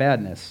contrast to our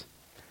badness.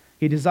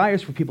 He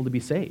desires for people to be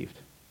saved,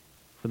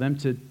 for them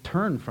to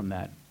turn from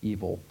that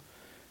evil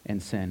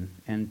and sin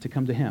and to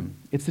come to him.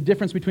 It's the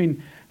difference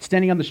between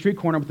standing on the street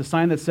corner with a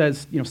sign that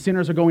says,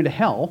 sinners are going to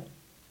hell,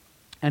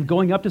 and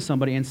going up to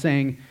somebody and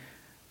saying,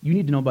 you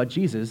need to know about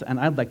Jesus, and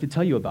I'd like to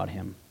tell you about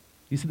him.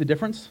 Do you see the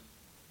difference?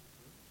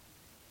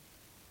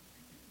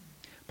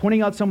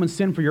 Pointing out someone's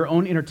sin for your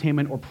own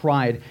entertainment or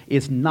pride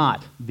is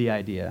not the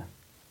idea.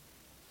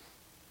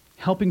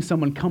 Helping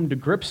someone come to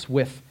grips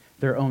with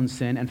their own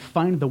sin and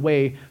find the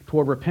way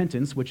toward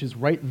repentance, which is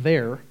right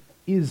there,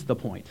 is the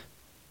point.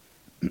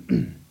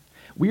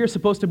 We are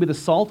supposed to be the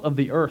salt of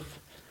the earth,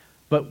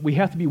 but we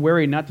have to be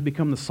wary not to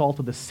become the salt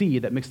of the sea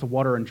that makes the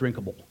water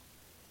undrinkable.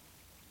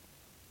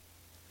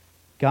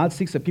 God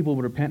seeks that people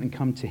would repent and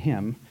come to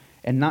him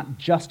and not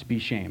just be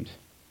shamed.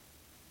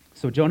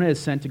 So Jonah is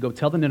sent to go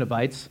tell the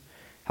Ninevites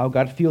how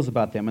God feels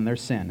about them and their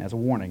sin as a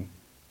warning.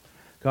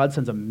 God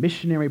sends a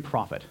missionary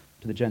prophet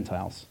to the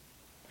Gentiles.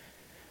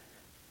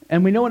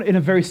 And we know in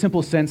a very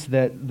simple sense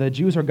that the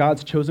Jews are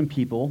God's chosen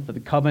people, that the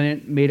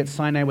covenant made at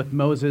Sinai with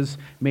Moses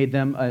made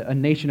them a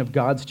nation of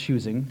God's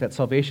choosing, that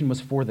salvation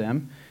was for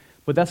them.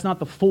 But that's not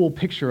the full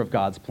picture of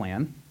God's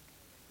plan.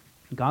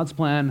 God's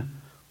plan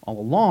all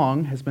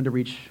along has been to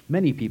reach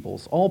many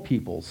peoples, all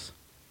peoples.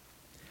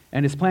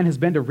 And his plan has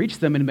been to reach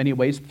them in many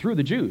ways through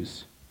the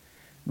Jews.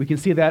 We can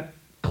see that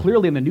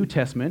clearly in the New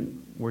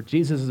Testament, where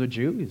Jesus is a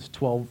Jew. His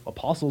 12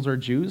 apostles are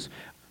Jews.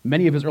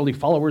 Many of his early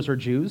followers are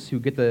Jews who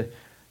get the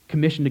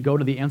commission to go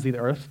to the ends of the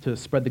earth to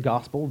spread the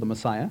gospel of the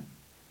Messiah.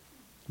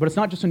 But it's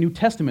not just a New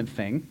Testament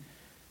thing.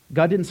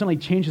 God didn't suddenly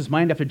change his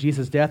mind after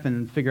Jesus' death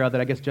and figure out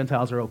that I guess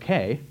Gentiles are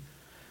okay.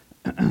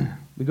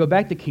 We go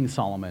back to King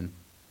Solomon,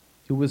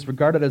 who was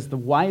regarded as the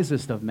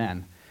wisest of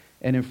men.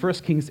 And in 1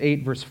 Kings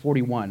 8, verse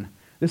 41,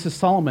 this is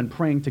Solomon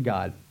praying to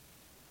God.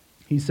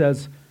 He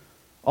says,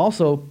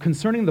 also,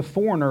 concerning the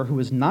foreigner who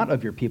is not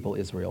of your people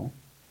Israel,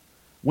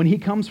 when he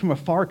comes from a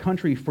far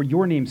country for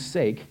your name's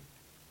sake,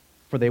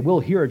 for they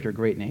will hear of your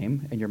great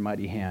name and your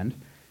mighty hand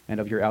and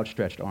of your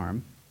outstretched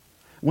arm.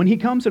 When he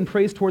comes and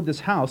prays toward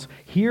this house,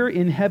 hear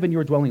in heaven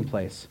your dwelling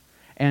place,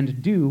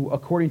 and do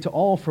according to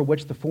all for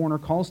which the foreigner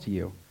calls to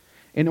you,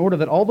 in order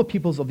that all the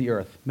peoples of the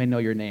earth may know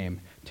your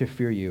name, to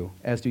fear you,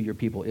 as do your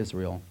people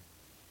Israel,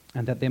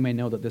 and that they may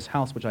know that this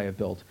house which I have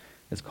built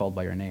is called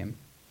by your name.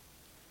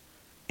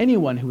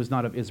 Anyone who is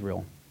not of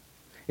Israel,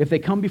 if they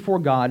come before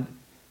God,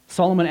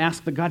 Solomon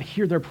asks that God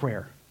hear their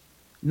prayer,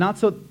 not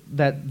so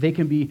that they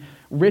can be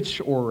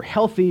rich or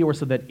healthy or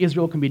so that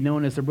Israel can be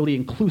known as a really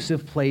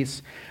inclusive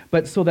place,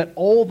 but so that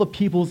all the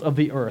peoples of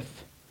the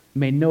earth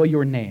may know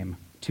your name,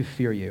 to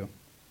fear you.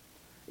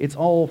 It's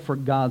all for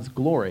God's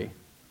glory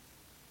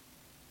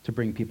to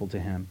bring people to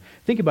him.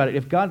 Think about it.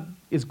 If God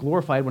is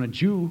glorified when a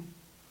Jew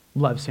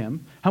loves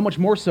him, how much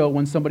more so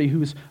when somebody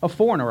who's a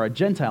foreigner, or a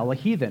Gentile, a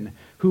heathen,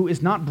 who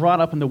is not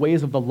brought up in the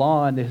ways of the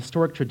law and the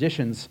historic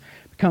traditions,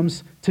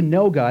 comes to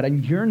know God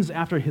and yearns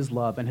after his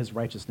love and his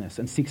righteousness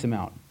and seeks him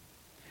out.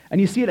 And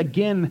you see it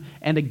again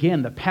and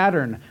again, the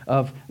pattern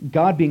of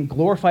God being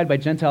glorified by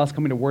Gentiles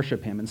coming to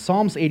worship him. In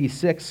Psalms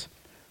 86,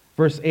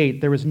 verse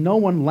 8, there is no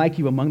one like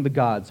you among the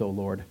gods, O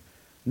Lord,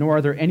 nor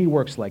are there any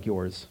works like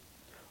yours.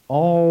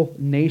 All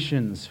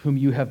nations whom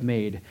you have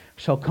made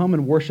shall come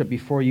and worship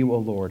before you, O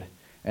Lord,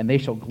 and they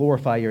shall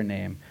glorify your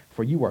name,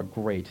 for you are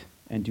great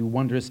and do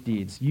wondrous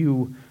deeds.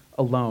 You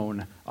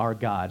alone are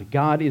God.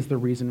 God is the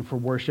reason for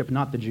worship,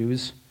 not the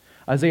Jews.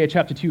 Isaiah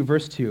chapter 2,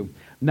 verse 2.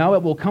 Now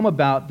it will come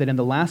about that in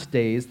the last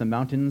days the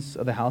mountains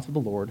of the house of the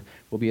Lord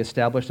will be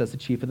established as the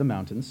chief of the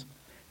mountains,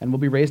 and will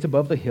be raised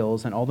above the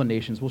hills, and all the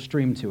nations will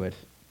stream to it.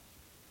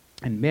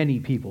 And many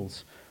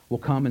peoples will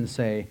come and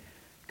say,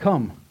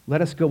 Come,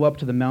 let us go up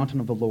to the mountain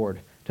of the Lord,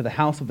 to the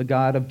house of the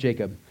God of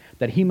Jacob,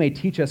 that he may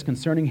teach us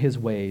concerning his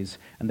ways,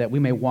 and that we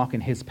may walk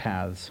in his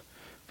paths.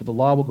 For the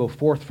law will go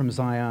forth from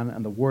Zion,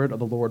 and the word of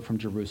the Lord from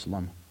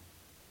Jerusalem.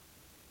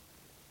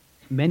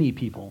 Many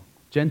people,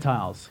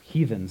 Gentiles,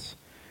 heathens,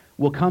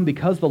 will come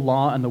because the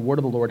law and the word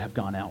of the Lord have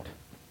gone out.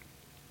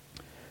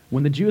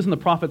 When the Jews and the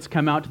prophets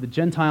come out to the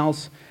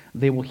Gentiles,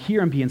 they will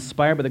hear and be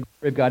inspired by the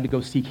glory of God to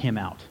go seek him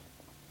out.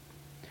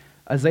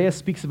 Isaiah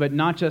speaks of it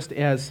not just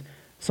as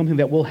something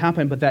that will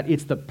happen, but that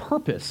it's the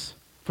purpose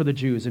for the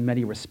Jews in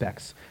many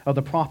respects, of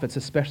the prophets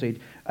especially.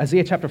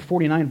 Isaiah chapter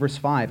 49, verse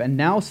 5, And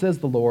now says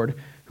the Lord,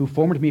 who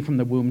formed me from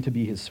the womb to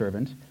be his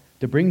servant,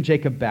 to bring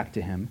Jacob back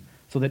to him,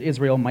 so that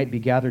Israel might be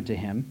gathered to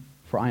him,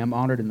 for I am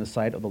honored in the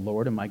sight of the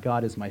Lord, and my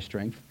God is my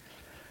strength.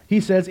 He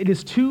says, It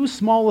is too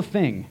small a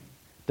thing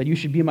that you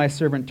should be my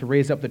servant to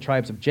raise up the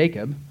tribes of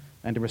Jacob,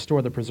 and to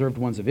restore the preserved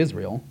ones of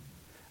Israel.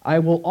 I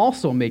will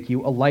also make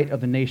you a light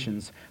of the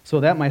nations, so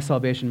that my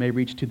salvation may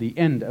reach to the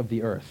end of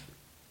the earth.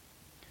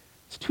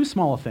 It's too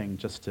small a thing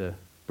just to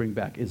bring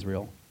back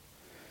Israel.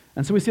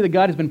 And so we see that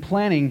God has been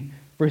planning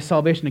for his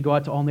salvation to go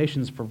out to all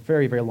nations for a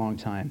very, very long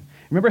time.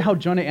 Remember how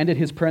Jonah ended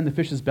his prayer in the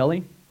fish's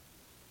belly?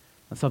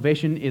 The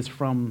salvation is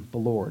from the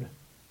Lord.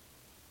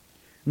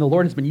 And the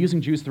Lord has been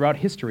using Jews throughout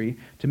history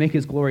to make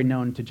his glory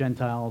known to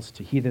Gentiles,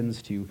 to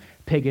heathens, to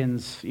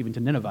pagans, even to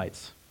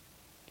Ninevites.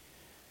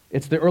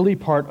 It's the early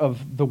part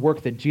of the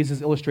work that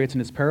Jesus illustrates in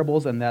his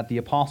parables and that the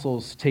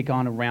apostles take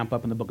on and ramp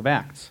up in the book of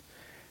Acts.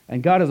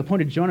 And God has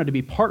appointed Jonah to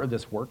be part of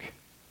this work,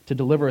 to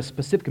deliver a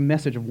specific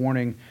message of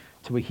warning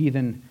to a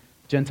heathen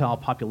Gentile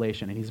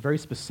population. And he's very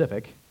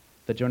specific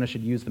that Jonah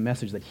should use the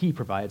message that he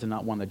provides and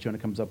not one that Jonah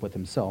comes up with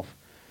himself.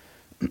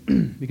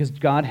 Because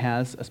God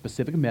has a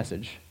specific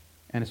message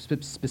and a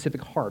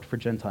specific heart for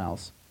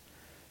Gentiles.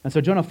 And so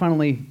Jonah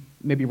finally,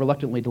 maybe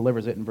reluctantly,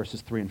 delivers it in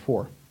verses 3 and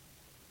 4.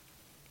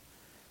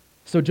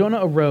 So Jonah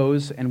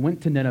arose and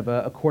went to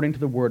Nineveh according to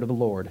the word of the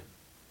Lord.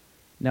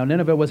 Now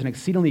Nineveh was an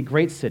exceedingly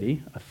great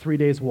city, a 3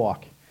 days'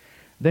 walk.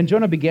 Then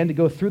Jonah began to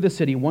go through the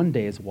city 1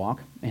 day's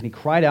walk, and he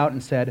cried out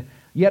and said,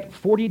 Yet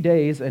 40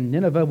 days and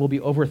Nineveh will be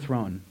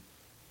overthrown.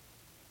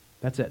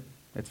 That's it.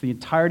 That's the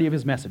entirety of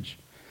his message.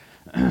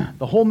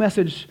 The whole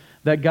message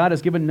that God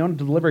has given Jonah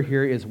to deliver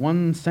here is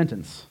one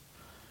sentence.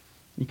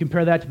 You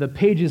compare that to the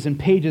pages and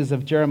pages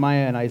of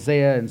Jeremiah and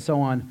Isaiah and so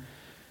on.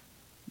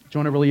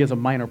 Jonah really is a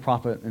minor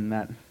prophet in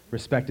that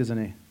respect,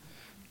 isn't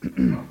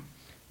he?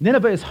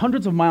 Nineveh is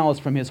hundreds of miles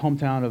from his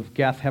hometown of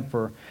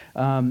Gath-Hepher,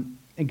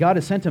 and God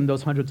has sent him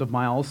those hundreds of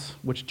miles,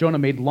 which Jonah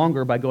made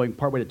longer by going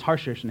partway to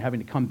Tarshish and having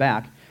to come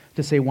back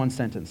to say one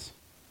sentence.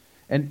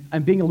 And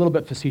I'm being a little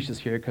bit facetious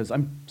here because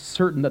I'm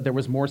certain that there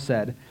was more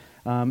said,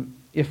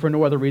 if for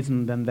no other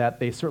reason than that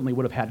they certainly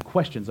would have had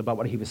questions about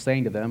what he was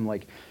saying to them,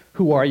 like,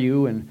 who are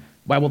you, and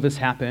why will this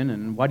happen,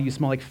 and why do you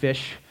smell like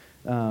fish?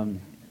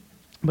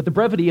 But the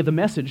brevity of the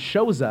message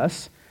shows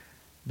us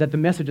that the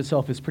message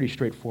itself is pretty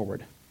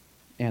straightforward,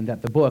 and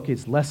that the book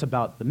is less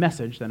about the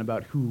message than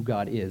about who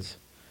God is.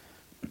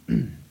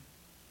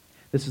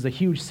 This is a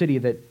huge city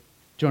that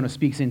Jonah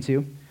speaks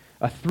into.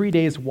 A 3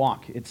 days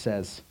walk, it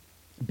says.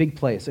 A big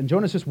place. And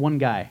Jonah's just one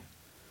guy.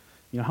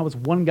 You know, how is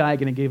one guy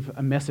going to give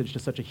a message to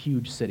such a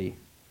huge city?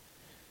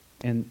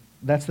 And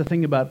that's the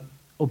thing about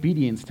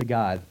obedience to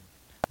God,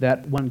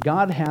 that when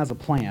God has a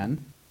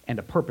plan and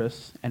a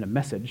purpose and a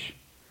message,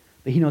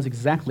 that he knows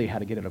exactly how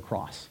to get it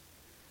across.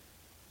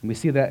 And we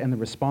see that in the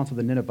response of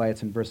the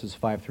Ninevites in verses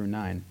 5 through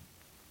 9.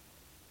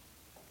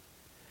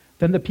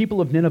 Then the people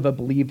of Nineveh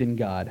believed in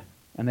God,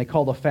 and they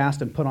called a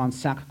fast and put on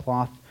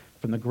sackcloth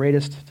from the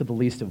greatest to the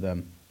least of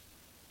them.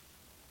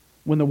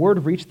 When the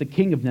word reached the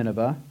king of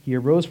Nineveh, he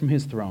arose from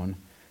his throne,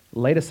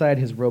 laid aside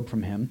his robe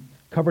from him,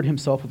 covered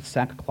himself with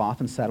sackcloth,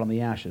 and sat on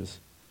the ashes.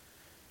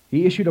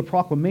 He issued a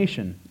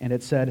proclamation, and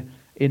it said,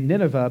 "In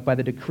Nineveh, by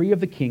the decree of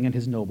the king and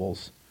his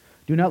nobles,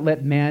 do not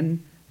let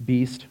man,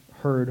 beast,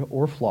 herd,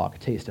 or flock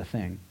taste a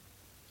thing.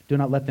 Do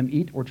not let them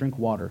eat or drink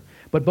water.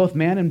 But both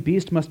man and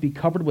beast must be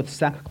covered with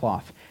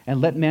sackcloth, and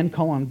let men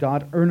call on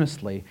God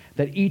earnestly,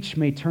 that each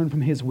may turn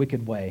from his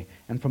wicked way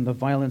and from the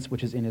violence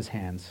which is in his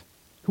hands.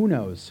 Who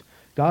knows?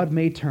 God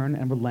may turn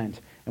and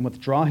relent and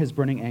withdraw his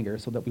burning anger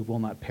so that we will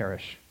not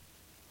perish."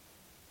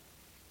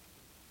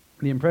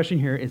 The impression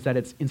here is that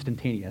it's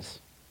instantaneous,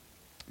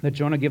 that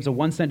Jonah gives a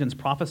one-sentence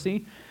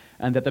prophecy,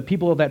 and that the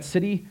people of that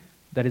city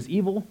that is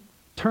evil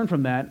turn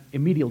from that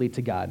immediately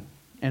to God.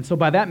 And so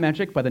by that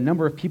metric, by the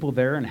number of people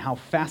there and how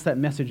fast that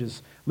message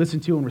is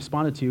listened to and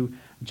responded to,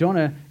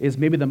 Jonah is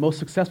maybe the most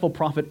successful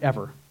prophet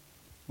ever,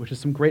 which is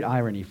some great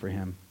irony for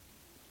him.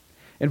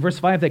 In verse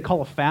 5, they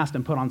call a fast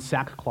and put on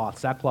sackcloth.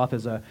 Sackcloth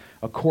is a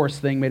coarse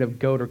thing made of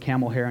goat or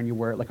camel hair, and you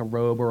wear it like a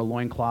robe or a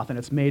loincloth, and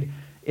it's made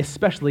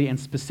especially and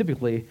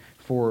specifically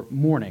for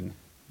mourning.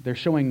 They're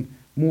showing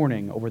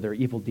mourning over their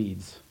evil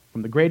deeds,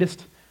 from the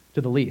greatest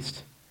to the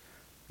least.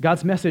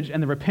 God's message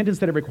and the repentance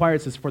that it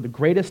requires is for the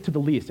greatest to the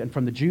least, and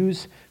from the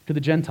Jews to the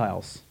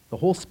Gentiles, the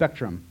whole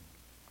spectrum.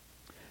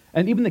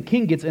 And even the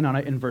king gets in on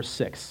it in verse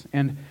 6.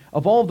 And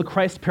of all of the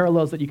Christ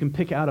parallels that you can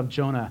pick out of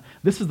Jonah,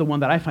 this is the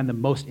one that I find the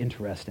most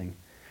interesting.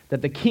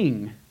 That the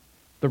king,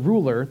 the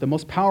ruler, the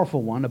most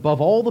powerful one, above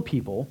all the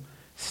people,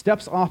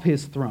 steps off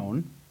his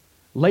throne,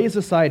 lays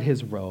aside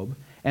his robe,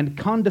 and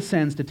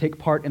condescends to take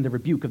part in the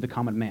rebuke of the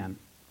common man.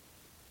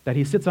 That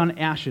he sits on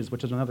ashes,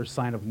 which is another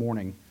sign of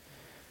mourning,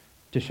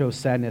 to show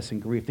sadness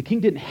and grief. The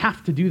king didn't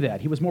have to do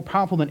that. He was more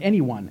powerful than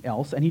anyone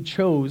else, and he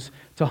chose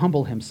to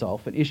humble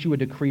himself and issue a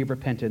decree of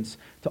repentance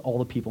to all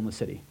the people in the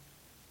city.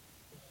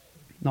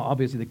 Now,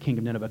 obviously, the king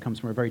of Nineveh comes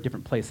from a very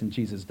different place than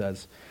Jesus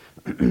does,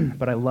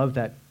 but I love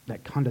that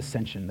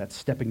condescension, that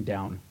stepping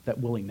down, that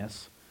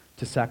willingness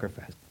to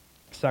sacrifice.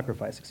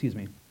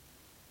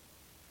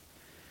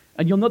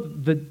 And you'll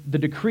note the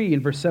decree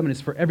in verse 7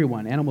 is for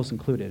everyone, animals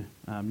included.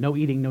 No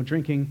eating, no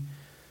drinking.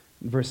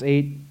 In verse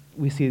 8,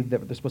 we see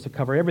that they're supposed to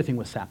cover everything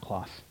with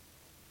sackcloth.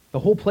 The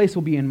whole place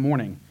will be in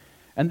mourning.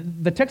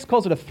 And the text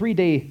calls it a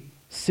 3-day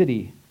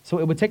city, so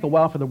it would take a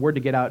while for the word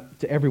to get out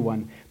to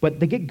everyone. But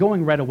they get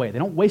going right away. They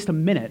don't waste a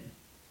minute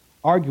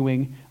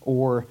arguing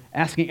or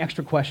asking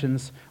extra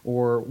questions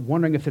or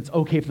wondering if it's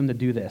okay for them to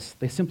do this.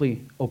 They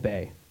simply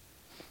obey.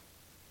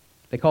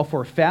 They call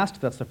for a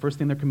fast. That's the first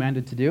thing they're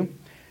commanded to do.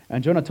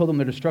 And Jonah told them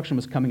their destruction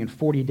was coming in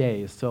 40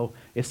 days. So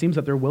it seems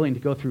that they're willing to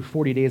go through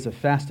 40 days of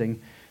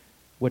fasting,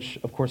 which,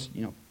 of course,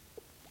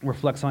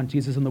 reflects on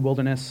Jesus in the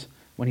wilderness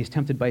when he's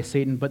tempted by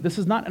Satan. But this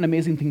is not an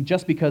amazing thing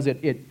just because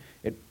it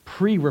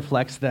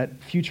pre-reflects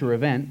that future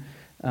event,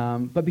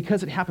 but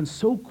because it happens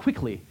so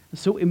quickly,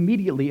 so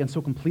immediately, and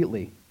so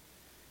completely.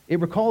 It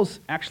recalls,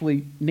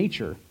 actually,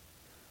 nature,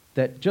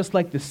 that just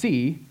like the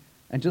sea,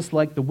 and just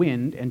like the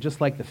wind, and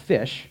just like the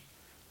fish,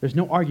 there's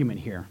no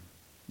argument here.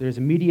 There's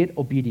immediate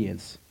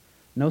obedience.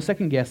 No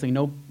second-guessing,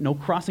 no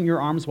crossing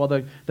your arms while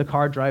the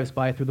car drives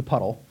by through the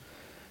puddle.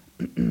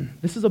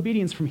 This is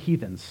obedience from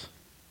heathens,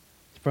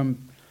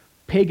 from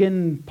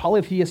pagan,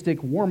 polytheistic,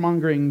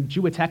 warmongering,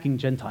 Jew-attacking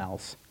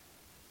Gentiles.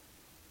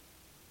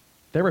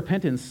 Their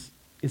repentance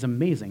is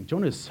amazing.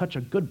 Jonah is such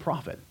a good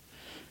prophet.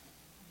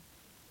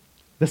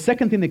 The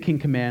second thing the king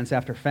commands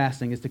after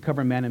fasting is to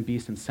cover man and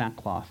beast in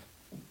sackcloth.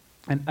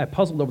 And I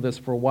puzzled over this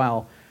for a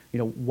while.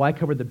 Why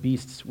cover the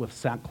beasts with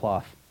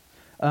sackcloth?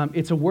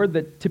 It's a word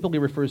that typically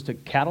refers to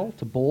cattle,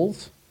 to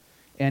bulls.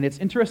 And it's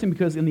interesting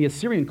because in the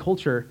Assyrian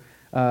culture,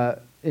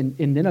 in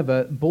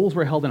Nineveh, bulls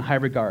were held in high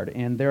regard.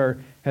 And there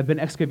have been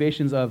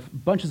excavations of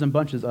bunches and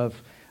bunches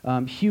of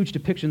huge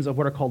depictions of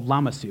what are called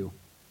lamassu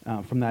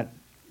from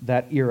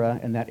that era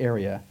and that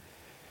area.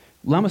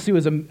 Lamassu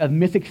is a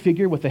mythic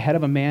figure with the head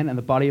of a man and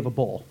the body of a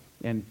bull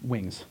and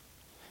wings.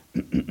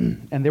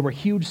 And there were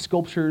huge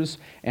sculptures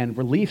and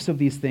reliefs of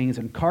these things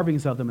and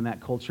carvings of them in that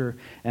culture,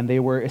 and they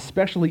were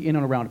especially in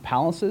and around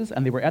palaces,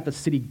 and they were at the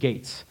city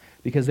gates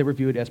because they were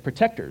viewed as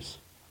protectors.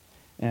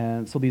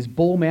 And so these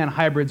bull-man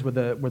hybrids were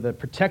the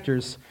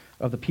protectors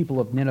of the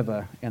people of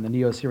Nineveh and the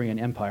Neo-Assyrian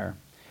Empire.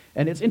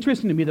 And it's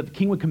interesting to me that the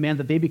king would command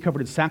that they be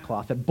covered in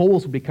sackcloth, that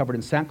bulls would be covered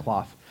in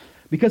sackcloth,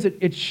 because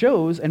it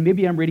shows, and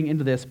maybe I'm reading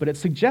into this, but it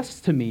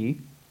suggests to me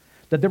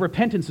that their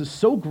repentance is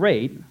so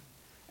great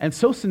and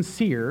so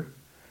sincere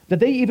that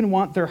they even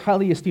want their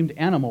highly esteemed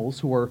animals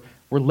who are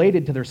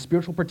related to their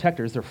spiritual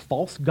protectors, their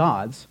false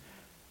gods,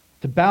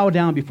 to bow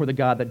down before the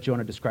God that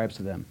Jonah describes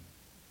to them.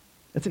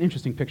 That's an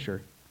interesting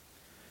picture.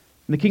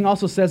 And the king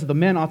also says that the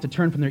men ought to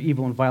turn from their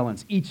evil and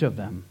violence, each of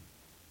them.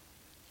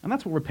 And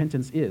that's what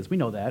repentance is. We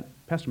know that.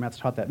 Pastor Matt's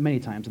taught that many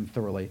times and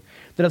thoroughly.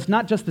 That it's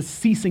not just the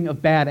ceasing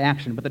of bad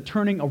action, but the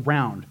turning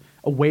around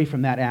away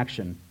from that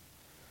action.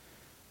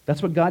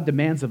 That's what God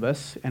demands of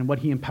us and what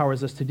he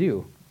empowers us to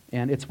do.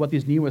 And it's what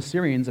these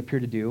Neo-Assyrians appear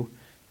to do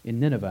in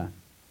Nineveh.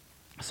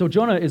 So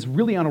Jonah is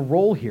really on a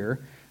roll here.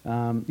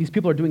 These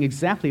people are doing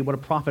exactly what a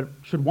prophet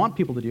should want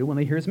people to do when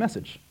they hear his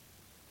message.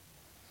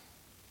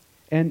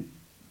 And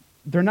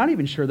they're not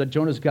even sure that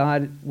Jonah's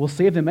God will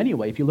save them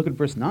anyway. If you look at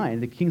verse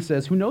 9, the king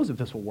says, who knows if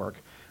this will work?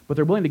 But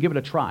they're willing to give it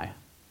a try.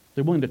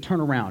 They're willing to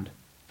turn around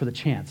for the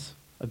chance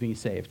of being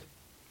saved.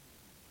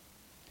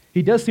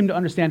 He does seem to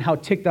understand how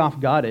ticked off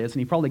God is, and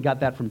he probably got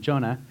that from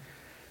Jonah.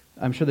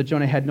 I'm sure that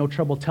Jonah had no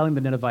trouble telling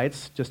the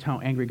Ninevites just how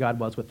angry God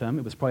was with them.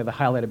 It was probably the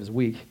highlight of his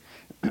week.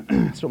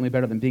 Certainly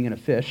better than being in a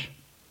fish.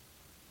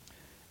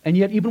 And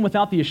yet, even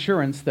without the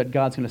assurance that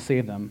God's going to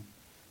save them,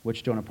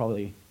 which Jonah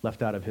probably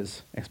left out of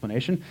his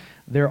explanation,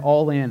 they're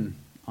all in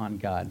on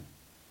God.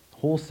 The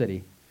whole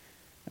city.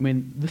 I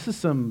mean, this is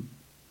some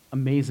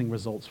amazing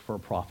results for a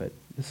prophet.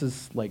 This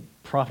is like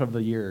prophet of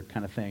the year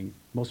kind of thing.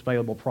 Most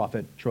valuable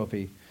prophet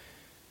trophy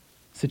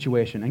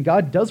situation. And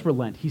God does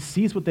relent. He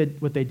sees what they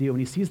do, and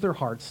he sees their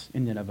hearts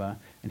in Nineveh,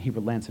 and he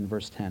relents in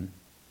verse 10.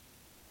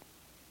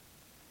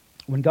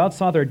 When God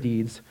saw their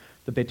deeds,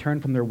 that they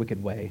turned from their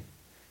wicked way,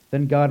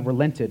 then God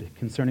relented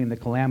concerning the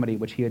calamity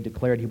which he had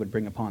declared he would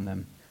bring upon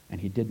them, and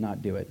he did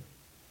not do it.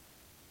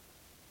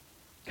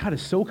 God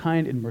is so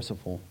kind and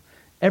merciful.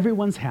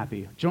 Everyone's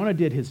happy. Jonah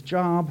did his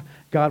job,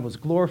 God was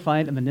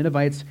glorified, and the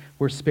Ninevites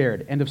were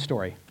spared. End of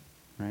story,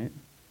 right?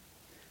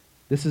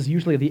 This is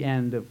usually the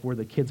end of where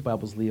the kids'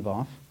 Bibles leave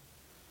off.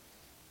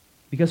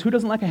 Because who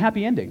doesn't like a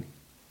happy ending?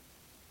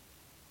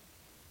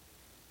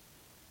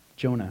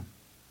 Jonah.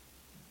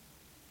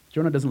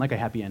 Jonah doesn't like a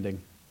happy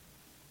ending.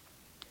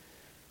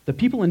 The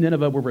people in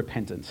Nineveh were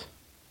repentant.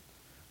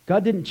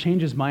 God didn't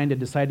change his mind and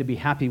decide to be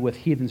happy with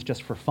heathens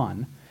just for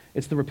fun.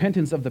 It's the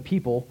repentance of the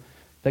people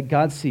that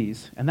God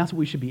sees, and that's what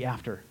we should be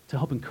after, to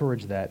help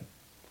encourage that.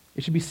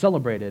 It should be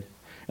celebrated.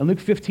 In Luke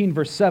 15,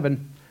 verse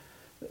 7,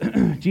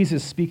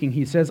 Jesus speaking,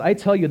 he says, I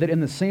tell you that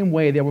in the same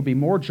way there will be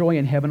more joy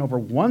in heaven over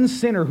one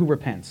sinner who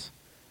repents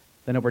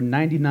than over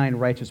 99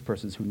 righteous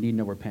persons who need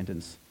no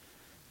repentance.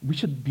 We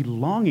should be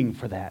longing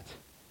for that,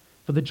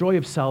 for the joy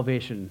of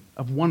salvation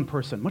of one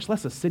person, much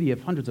less a city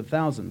of hundreds of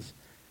thousands.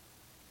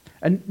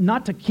 And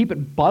not to keep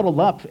it bottled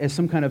up as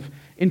some kind of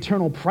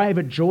internal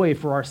private joy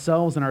for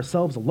ourselves and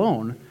ourselves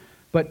alone,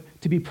 but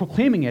to be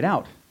proclaiming it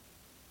out.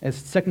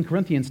 As 2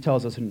 Corinthians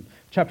tells us in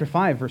chapter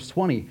 5, verse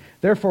 20,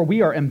 therefore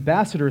we are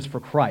ambassadors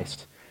for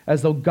Christ,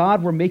 as though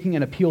God were making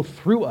an appeal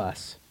through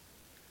us.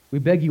 We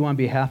beg you on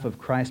behalf of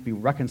Christ, be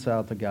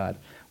reconciled to God.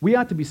 We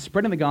ought to be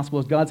spreading the gospel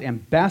as God's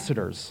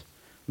ambassadors,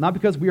 not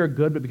because we are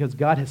good, but because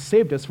God has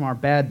saved us from our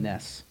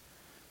badness.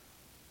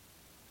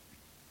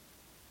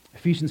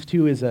 Ephesians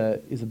 2 is a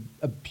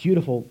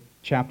beautiful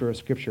chapter of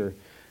Scripture.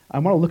 I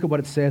want to look at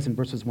what it says in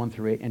verses 1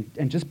 through 8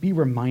 and just be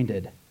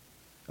reminded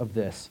of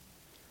this.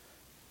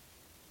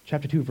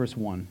 Chapter 2, verse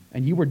 1,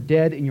 and you were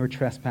dead in your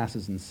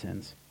trespasses and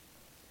sins,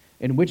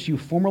 in which you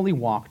formerly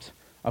walked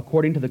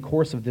according to the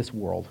course of this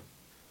world,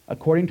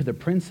 according to the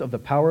prince of the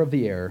power of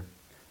the air,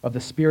 of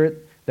the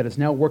spirit that is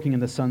now working in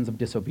the sons of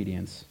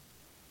disobedience.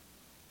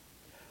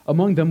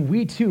 Among them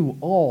we too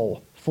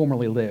all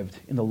formerly lived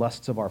in the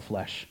lusts of our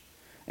flesh,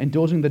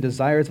 indulging the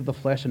desires of the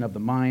flesh and of the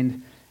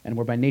mind, and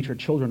were by nature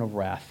children of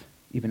wrath,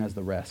 even as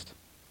the rest.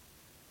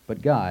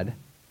 But God,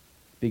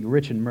 being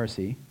rich in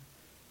mercy,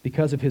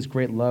 because of his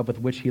great love with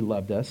which he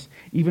loved us,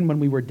 even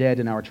when we were dead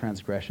in our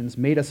transgressions,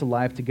 made us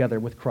alive together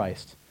with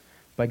Christ.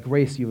 By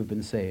grace you have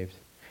been saved,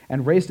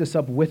 and raised us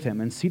up with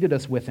him, and seated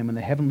us with him in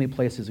the heavenly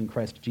places in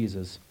Christ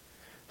Jesus,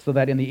 so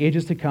that in the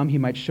ages to come he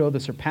might show the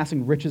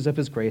surpassing riches of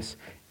his grace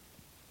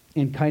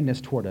in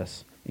kindness toward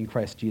us in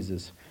Christ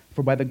Jesus.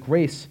 For by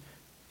grace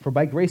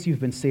you've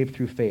been saved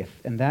through faith,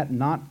 and that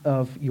not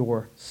of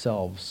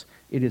yourselves.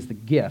 It is the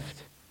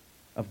gift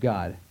of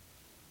God.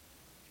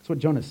 That's what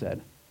Jonah said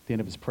at the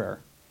end of his prayer.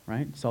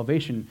 Right?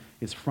 Salvation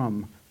is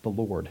from the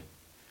Lord.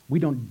 We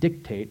don't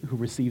dictate who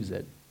receives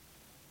it.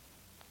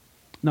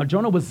 Now,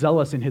 Jonah was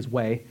zealous in his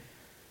way.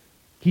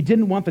 He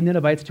didn't want the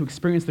Ninevites to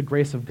experience the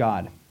grace of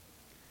God.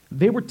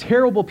 They were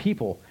terrible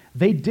people.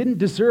 They didn't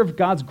deserve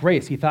God's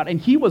grace, he thought, and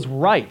he was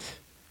right.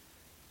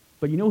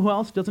 But you know who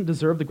else doesn't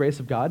deserve the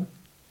grace of God?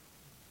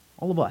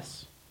 All of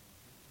us.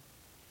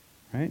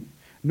 Right?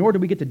 Nor do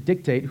we get to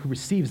dictate who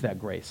receives that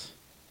grace.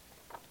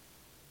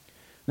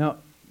 Now,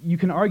 you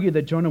can argue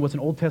that Jonah was an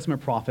Old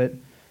Testament prophet,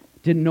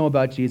 didn't know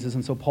about Jesus,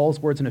 and so Paul's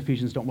words in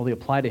Ephesians don't really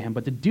apply to him.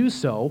 But to do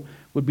so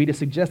would be to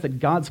suggest that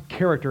God's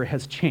character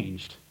has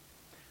changed,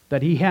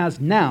 that he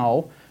has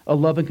now a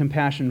love and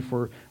compassion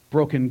for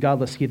broken,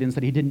 godless heathens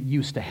that he didn't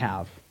used to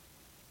have.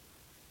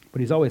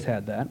 But he's always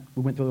had that.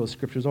 We went through those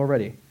scriptures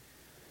already.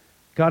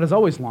 God has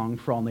always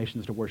longed for all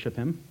nations to worship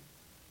him.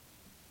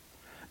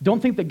 Don't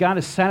think that God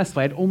is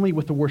satisfied only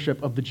with the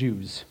worship of the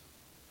Jews,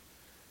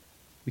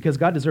 because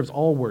God deserves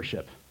all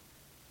worship.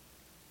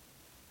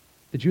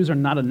 The Jews are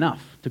not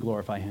enough to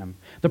glorify him.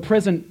 The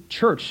present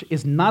church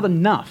is not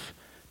enough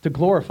to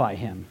glorify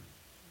him.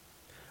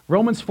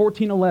 Romans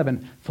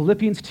 14:11,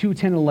 Philippians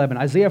 2:10 and 11,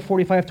 Isaiah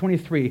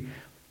 45:23,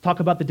 talk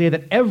about the day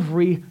that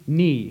every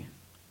knee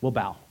will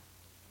bow.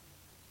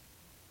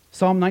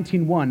 Psalm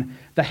 19:1,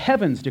 the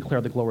heavens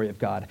declare the glory of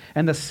God,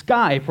 and the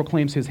sky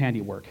proclaims his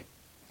handiwork.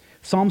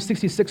 Psalm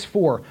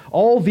 66:4,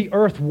 all the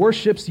earth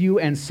worships you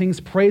and sings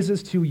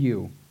praises to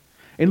you.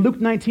 In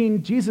Luke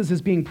 19, Jesus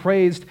is being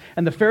praised,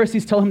 and the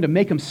Pharisees tell him to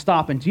make him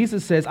stop. And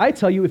Jesus says, I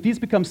tell you, if these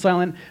become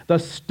silent, the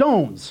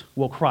stones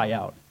will cry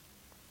out.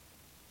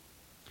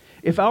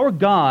 If our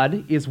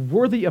God is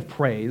worthy of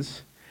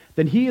praise,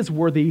 then he is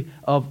worthy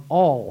of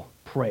all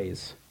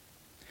praise.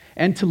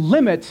 And to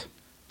limit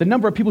the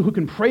number of people who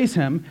can praise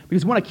him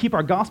because we want to keep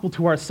our gospel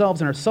to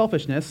ourselves and our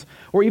selfishness,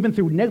 or even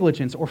through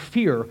negligence or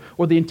fear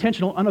or the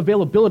intentional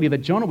unavailability that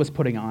Jonah was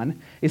putting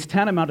on, is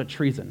tantamount to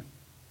treason.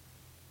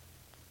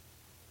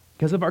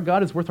 Because if our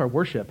God is worth our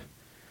worship,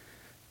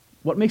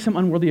 what makes him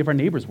unworthy of our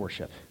neighbor's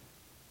worship?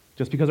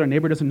 Just because our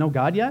neighbor doesn't know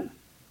God yet?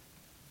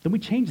 Then we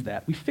change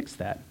that. We fix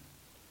that.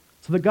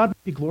 So that God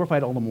may be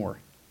glorified all the more.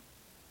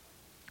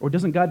 Or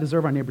doesn't God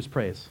deserve our neighbor's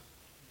praise?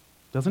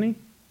 Doesn't he?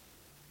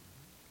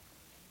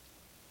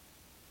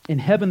 In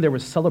heaven, there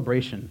was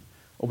celebration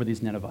over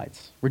these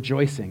Ninevites,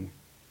 rejoicing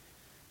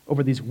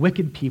over these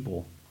wicked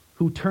people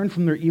who turned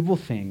from their evil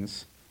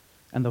things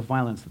and the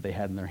violence that they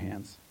had in their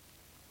hands.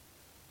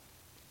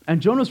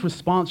 And Jonah's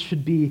response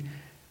should be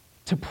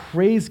to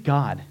praise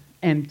God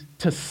and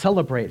to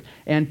celebrate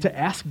and to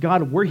ask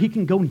God where he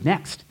can go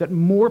next, that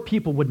more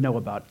people would know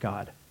about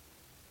God.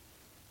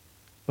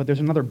 But there's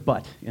another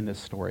but in this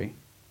story.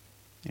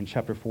 In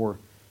chapter 4,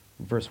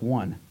 verse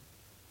 1.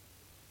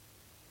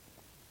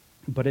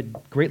 But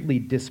it greatly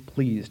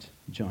displeased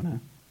Jonah,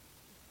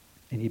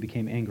 and he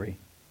became angry.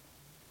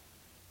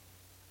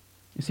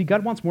 You see,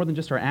 God wants more than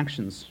just our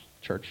actions,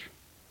 church.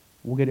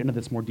 We'll get into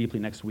this more deeply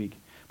next week.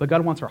 But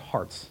God wants our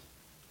hearts.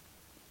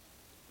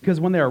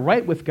 Because when they are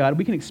right with God,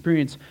 we can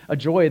experience a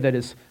joy that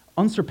is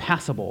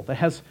unsurpassable, that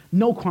has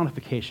no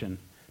quantification,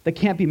 that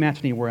can't be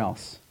matched anywhere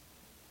else.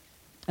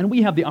 And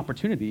we have the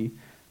opportunity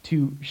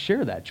to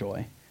share that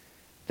joy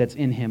that's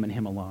in him and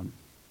him alone.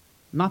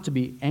 Not to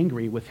be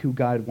angry with who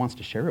God wants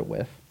to share it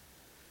with,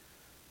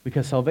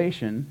 because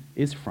salvation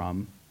is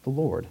from the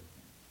Lord.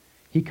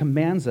 He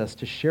commands us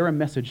to share a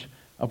message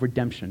of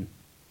redemption,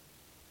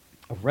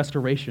 of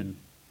restoration,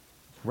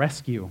 of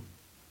rescue.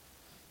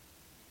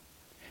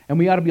 And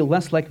we ought to be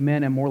less like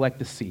men and more like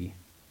the sea,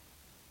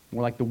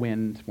 more like the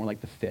wind, more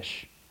like the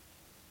fish,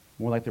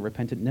 more like the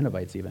repentant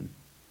Ninevites even,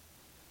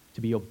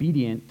 to be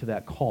obedient to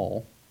that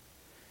call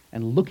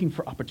and looking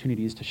for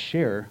opportunities to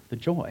share the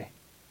joy.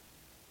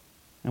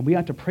 And we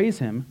ought to praise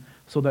him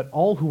so that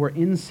all who are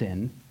in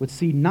sin would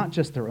see not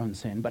just their own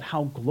sin, but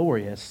how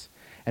glorious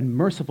and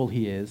merciful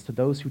he is to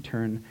those who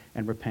turn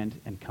and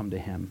repent and come to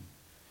him.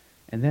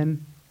 And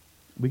then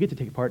we get to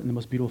take part in the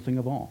most beautiful thing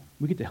of all.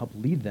 We get to help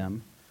lead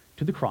them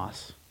to the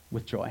cross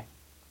with joy.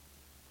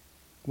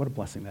 What a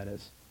blessing that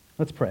is.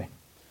 Let's pray.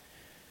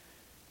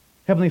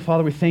 Heavenly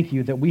Father, we thank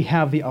you that we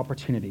have the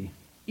opportunity,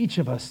 each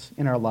of us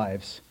in our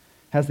lives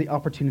has the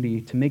opportunity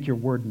to make your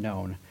word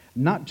known,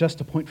 not just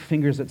to point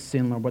fingers at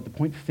sin, Lord, but to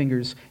point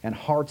fingers and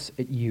hearts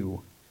at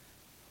you,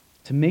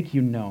 to make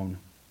you known,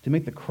 to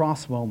make the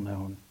cross well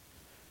known,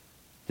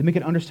 to make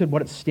it understood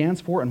what it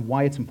stands for and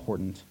why it's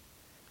important.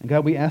 And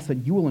God, we ask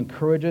that you will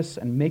encourage us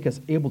and make us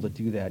able to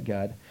do that,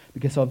 God,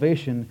 because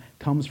salvation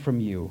comes from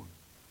you.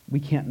 We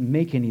can't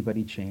make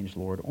anybody change,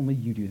 Lord. Only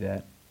you do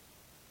that.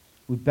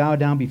 We bow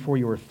down before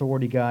your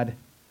authority, God.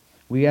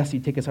 We ask you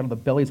to take us out of the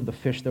bellies of the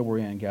fish that we're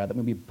in, God, that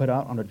we may be put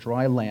out on a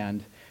dry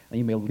land, and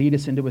you may lead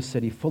us into a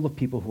city full of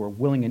people who are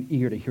willing and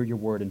eager to hear your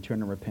word and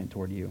turn and repent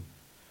toward you,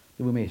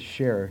 that we may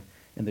share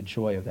in the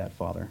joy of that,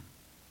 Father.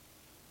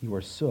 You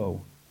are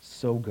so,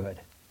 so good,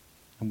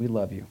 and we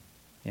love you.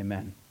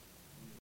 Amen.